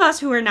 those of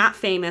us who are not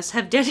famous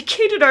have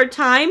dedicated our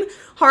time,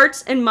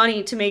 hearts, and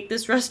money to make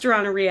this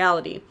restaurant a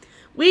reality.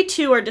 We,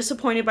 too, are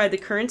disappointed by the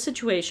current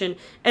situation,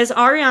 as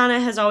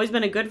Ariana has always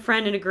been a good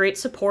friend and a great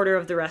supporter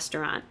of the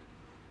restaurant.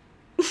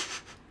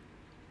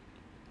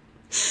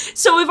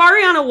 So if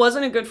Ariana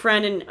wasn't a good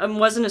friend and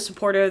wasn't a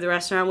supporter of the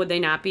restaurant, would they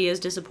not be as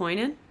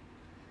disappointed?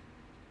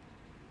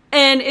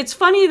 And it's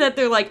funny that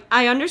they're like,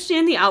 I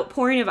understand the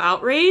outpouring of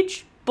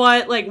outrage,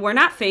 but, like, we're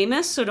not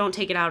famous, so don't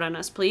take it out on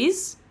us,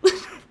 please.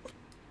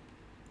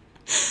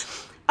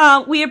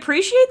 We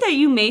appreciate that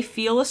you may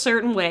feel a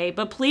certain way,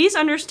 but please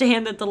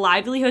understand that the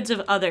livelihoods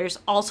of others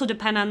also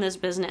depend on this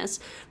business.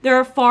 There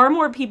are far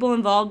more people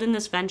involved in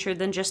this venture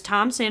than just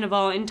Tom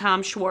Sandoval and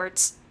Tom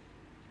Schwartz.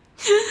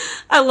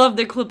 I love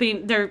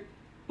they're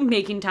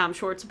making Tom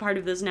Schwartz a part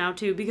of this now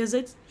too, because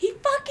he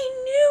fucking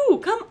knew.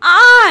 Come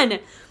on.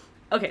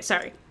 Okay,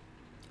 sorry.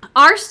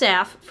 Our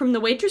staff, from the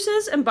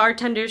waitresses and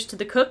bartenders to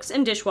the cooks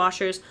and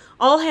dishwashers,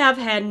 all have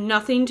had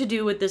nothing to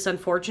do with this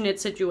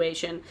unfortunate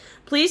situation.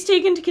 Please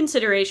take into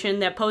consideration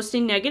that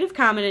posting negative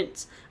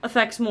comments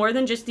affects more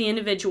than just the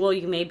individual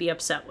you may be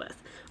upset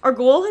with. Our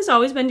goal has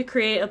always been to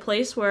create a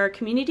place where our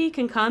community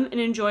can come and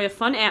enjoy a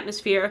fun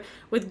atmosphere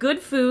with good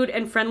food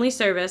and friendly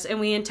service,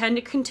 and we intend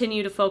to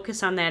continue to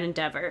focus on that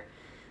endeavor.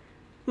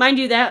 Mind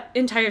you, that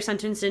entire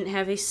sentence didn't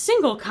have a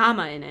single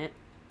comma in it.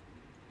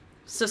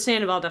 So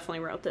Sandoval definitely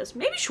wrote this.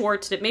 Maybe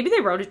Schwartz did. Maybe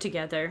they wrote it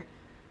together.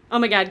 Oh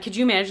my god, could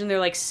you imagine they're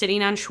like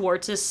sitting on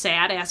Schwartz's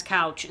sad-ass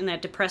couch in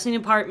that depressing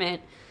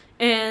apartment,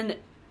 and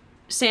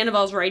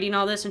Sandoval's writing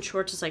all this, and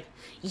Schwartz is like,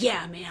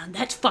 yeah, man,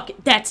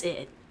 that's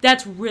it.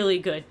 That's really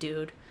good,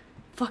 dude.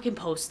 Fucking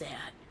post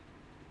that.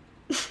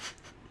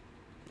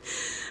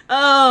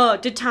 Oh,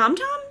 did Tom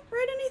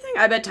write anything?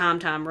 I bet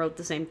Tom wrote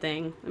the same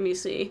thing. Let me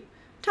see.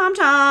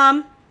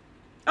 Tom.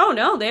 Oh,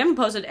 no, they haven't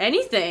posted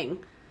anything.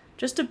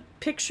 Just a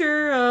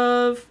picture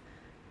of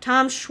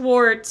Tom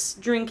Schwartz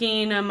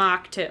drinking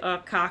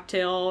a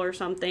cocktail or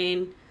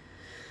something.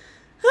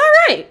 All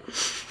right.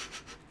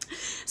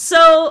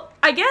 So,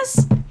 I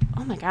guess...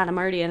 Oh, my God, I'm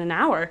already at an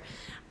hour.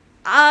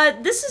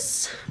 This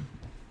is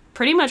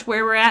pretty much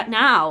where we're at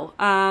now.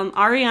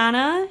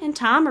 Ariana and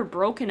Tom are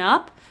broken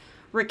up.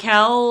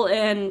 Raquel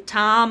and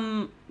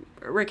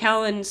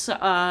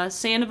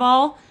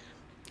Sandoval.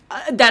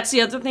 That's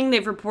the other thing.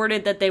 They've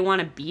reported that they want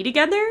to be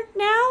together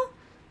now.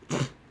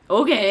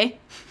 Okay.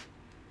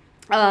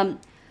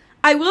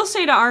 I will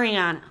say to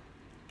Ariana,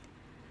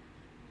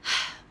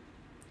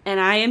 and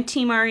I am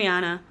Team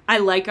Ariana. I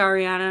like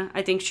Ariana.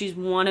 I think she's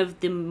one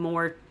of the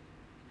more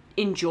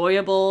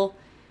enjoyable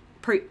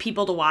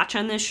people to watch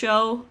on this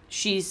show.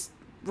 She's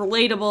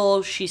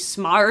relatable. She's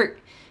smart.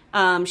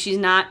 She's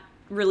not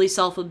really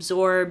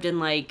self-absorbed and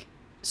like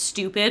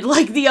stupid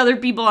like the other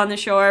people on the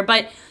show are.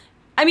 But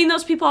I mean,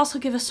 those people also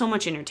give us so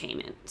much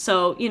entertainment.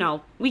 So, you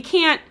know,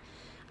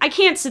 I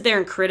can't sit there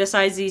and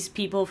criticize these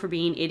people for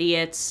being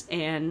idiots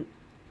and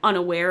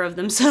unaware of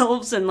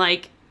themselves and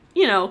like,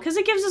 you know, because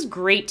it gives us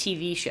great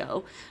TV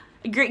show.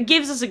 It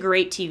gives us a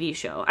great TV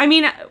show. I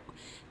mean,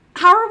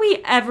 how are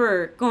we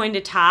ever going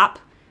to top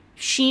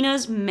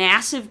Sheena's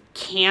massive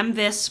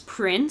canvas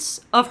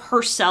prints of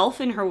herself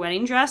in her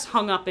wedding dress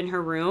hung up in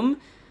her room,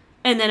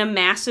 and then a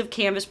massive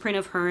canvas print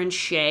of her and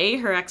Shay,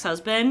 her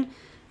ex-husband,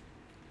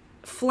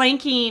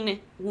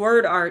 flanking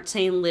word art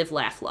saying live,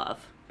 laugh,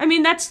 love? I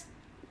mean, that's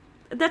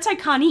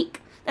iconic.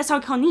 That's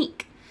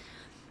iconic.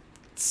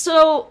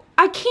 So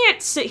I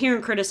can't sit here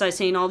and criticize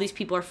saying all these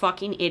people are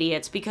fucking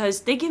idiots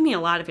because they give me a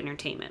lot of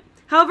entertainment.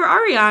 However,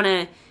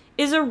 Ariana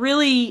is a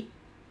really,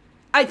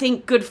 I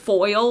think, good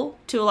foil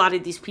to a lot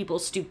of these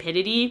people's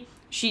stupidity.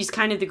 She's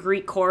kind of the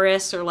Greek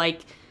chorus or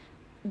like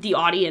the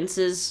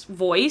audience's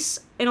voice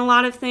in a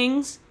lot of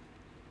things.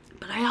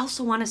 But I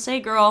also want to say,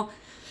 girl,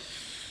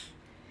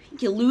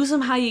 you lose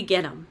them how you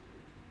get them.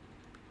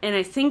 And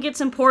I think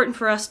it's important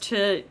for us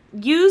to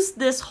use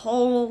this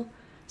whole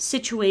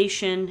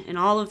situation and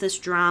all of this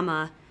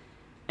drama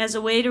as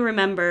a way to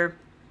remember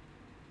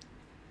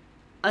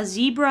a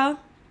zebra,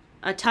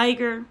 a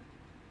tiger,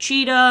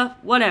 cheetah,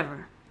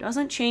 whatever.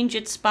 Doesn't change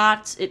its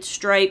spots, its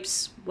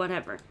stripes,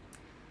 whatever.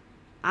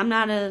 I'm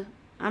not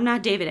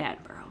David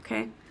Attenborough,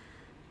 okay?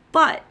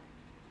 But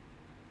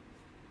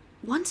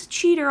once a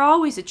cheater,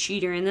 always a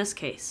cheater in this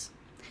case.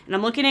 And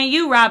I'm looking at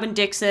you, Robin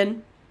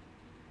Dixon,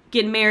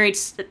 getting married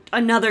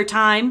another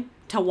time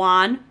to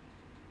Juan.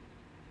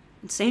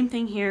 And same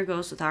thing here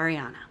goes with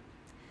Ariana.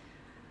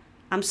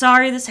 I'm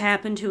sorry this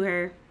happened to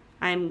her.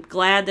 I'm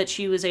glad that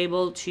she was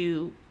able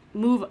to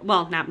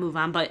not move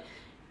on, but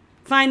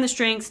find the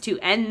strength to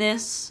end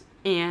this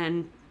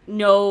and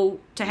know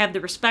to have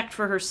the respect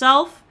for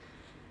herself.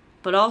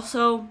 But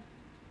also,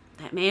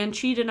 that man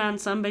cheated on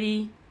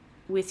somebody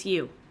with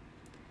you.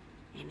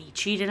 And he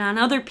cheated on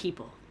other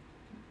people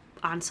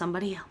on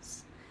somebody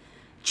else.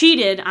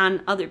 Cheated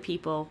on other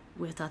people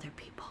with other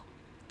people.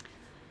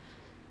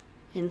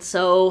 And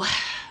so,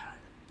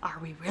 are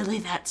we really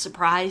that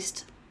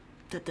surprised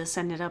that this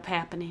ended up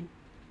happening?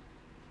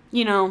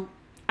 You know,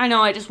 I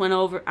know I just went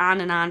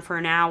on and on for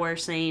an hour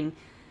saying,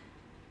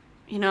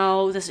 you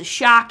know, this is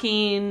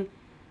shocking.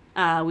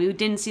 We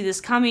didn't see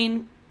this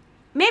coming.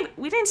 Maybe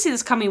we didn't see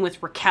this coming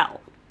with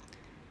Raquel.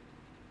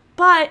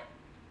 But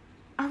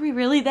are we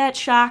really that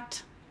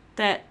shocked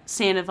that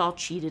Sandoval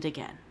cheated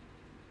again?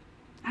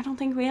 I don't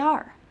think we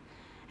are.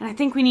 And I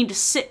think we need to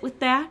sit with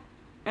that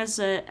as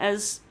a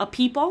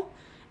people,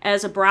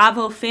 as a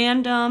Bravo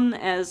fandom,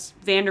 as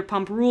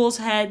Vanderpump Rules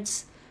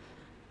heads,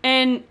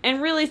 and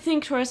really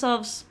think to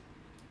ourselves,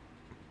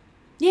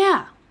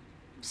 yeah,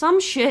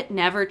 some shit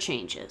never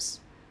changes.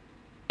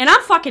 And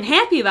I'm fucking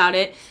happy about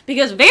it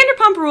because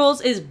Vanderpump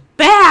Rules is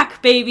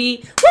back,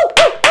 baby. Woo,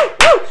 woo, woo,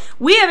 woo.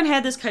 We haven't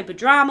had this type of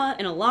drama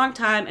in a long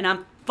time, and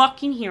I'm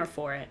fucking here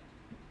for it.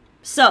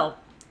 So,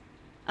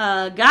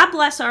 God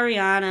bless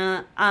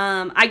Ariana.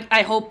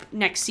 I hope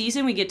next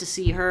season we get to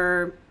see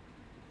her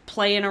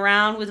playing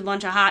around with a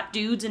bunch of hot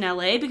dudes in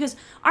LA because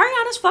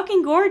Ariana's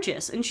fucking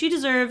gorgeous and she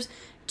deserves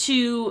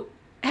to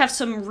have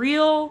some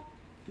real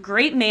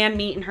great man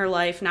meet in her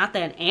life, not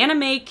that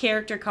anime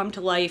character come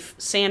to life,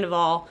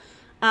 Sandoval.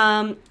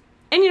 And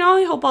you know,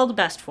 I hope all the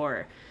best for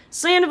her.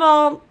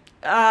 Sandoval,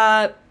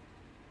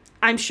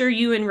 I'm sure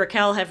you and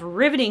Raquel have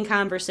riveting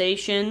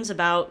conversations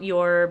about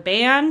your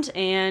band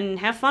and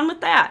have fun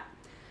with that.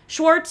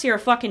 Schwartz, you're a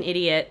fucking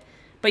idiot,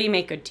 but you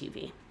make good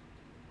TV.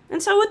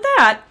 And so with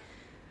that,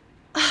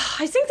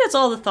 I think that's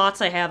all the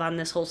thoughts I have on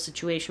this whole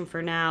situation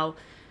for now.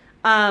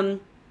 Apparently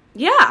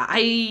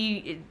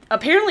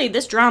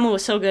this drama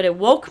was so good, it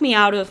woke me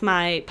out of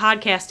my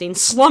podcasting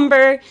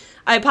slumber.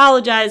 I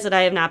apologize that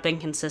I have not been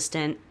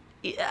consistent.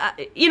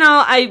 You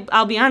know,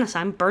 I'll be honest,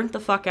 I'm burnt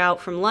the fuck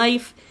out from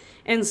life,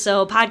 and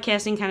so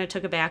podcasting kind of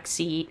took a back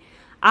seat.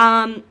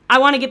 I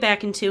want to get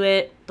back into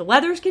it. The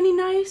weather's getting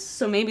nice,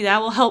 so maybe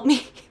that will help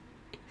me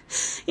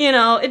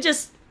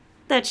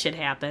That shit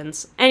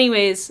happens.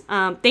 Anyways,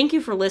 thank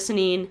you for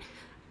listening.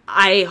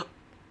 I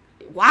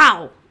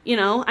want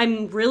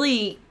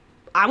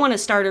to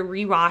start a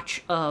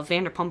rewatch of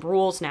Vanderpump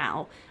Rules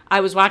now. I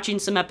was watching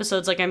some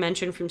episodes, like I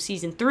mentioned, from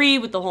season 3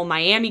 with the whole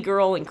Miami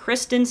girl and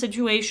Kristen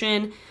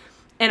situation.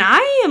 And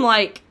I am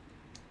like,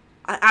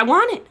 I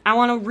want it. I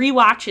want to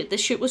rewatch it.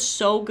 This shit was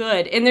so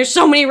good. And there's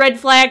so many red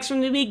flags from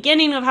the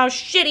beginning of how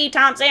shitty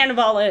Tom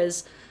Sandoval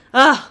is.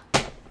 Ugh.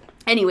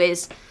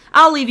 Anyways,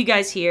 I'll leave you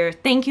guys here.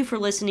 Thank you for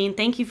listening.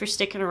 Thank you for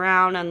sticking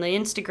around on the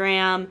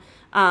Instagram.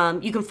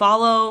 You can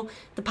follow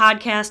the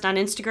podcast on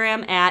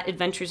Instagram at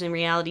Adventures in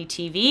Reality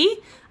TV.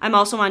 I'm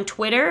also on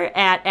Twitter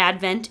at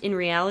Advent in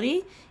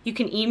Reality. You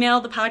can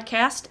email the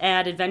podcast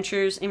at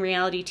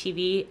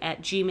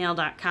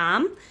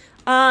adventuresinrealitytv@gmail.com.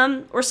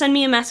 Or send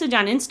me a message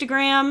on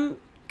Instagram,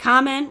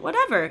 comment,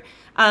 whatever.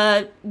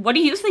 What do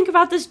you think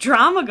about this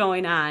drama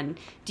going on?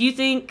 Do you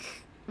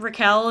think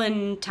Raquel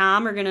and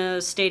Tom are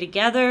gonna stay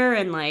together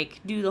and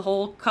do the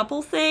whole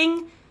couple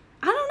thing?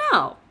 I don't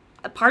know.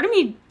 A part of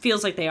me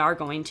feels like they are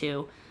going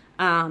to.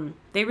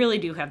 They really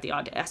do have the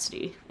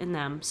audacity in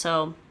them.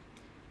 So,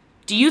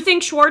 do you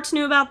think Schwartz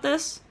knew about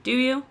this? Do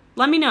you?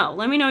 Let me know.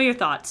 Let me know your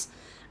thoughts.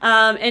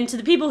 And to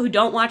the people who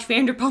don't watch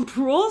Vanderpump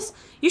Rules,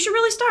 you should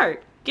really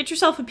start. Get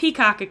yourself a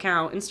Peacock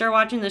account and start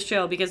watching this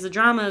show because the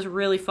drama is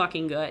really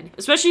fucking good.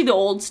 Especially the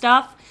old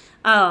stuff.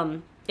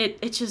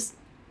 It's just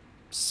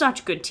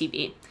such good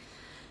TV.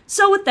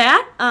 So with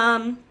that,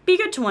 be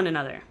good to one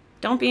another.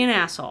 Don't be an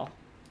asshole.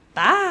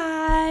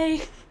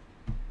 Bye!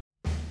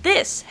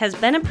 This has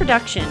been a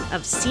production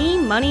of C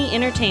Money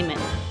Entertainment.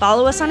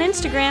 Follow us on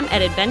Instagram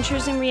at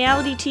Adventures in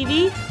Reality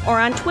TV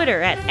or on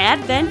Twitter at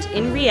Advent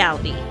in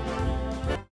Reality.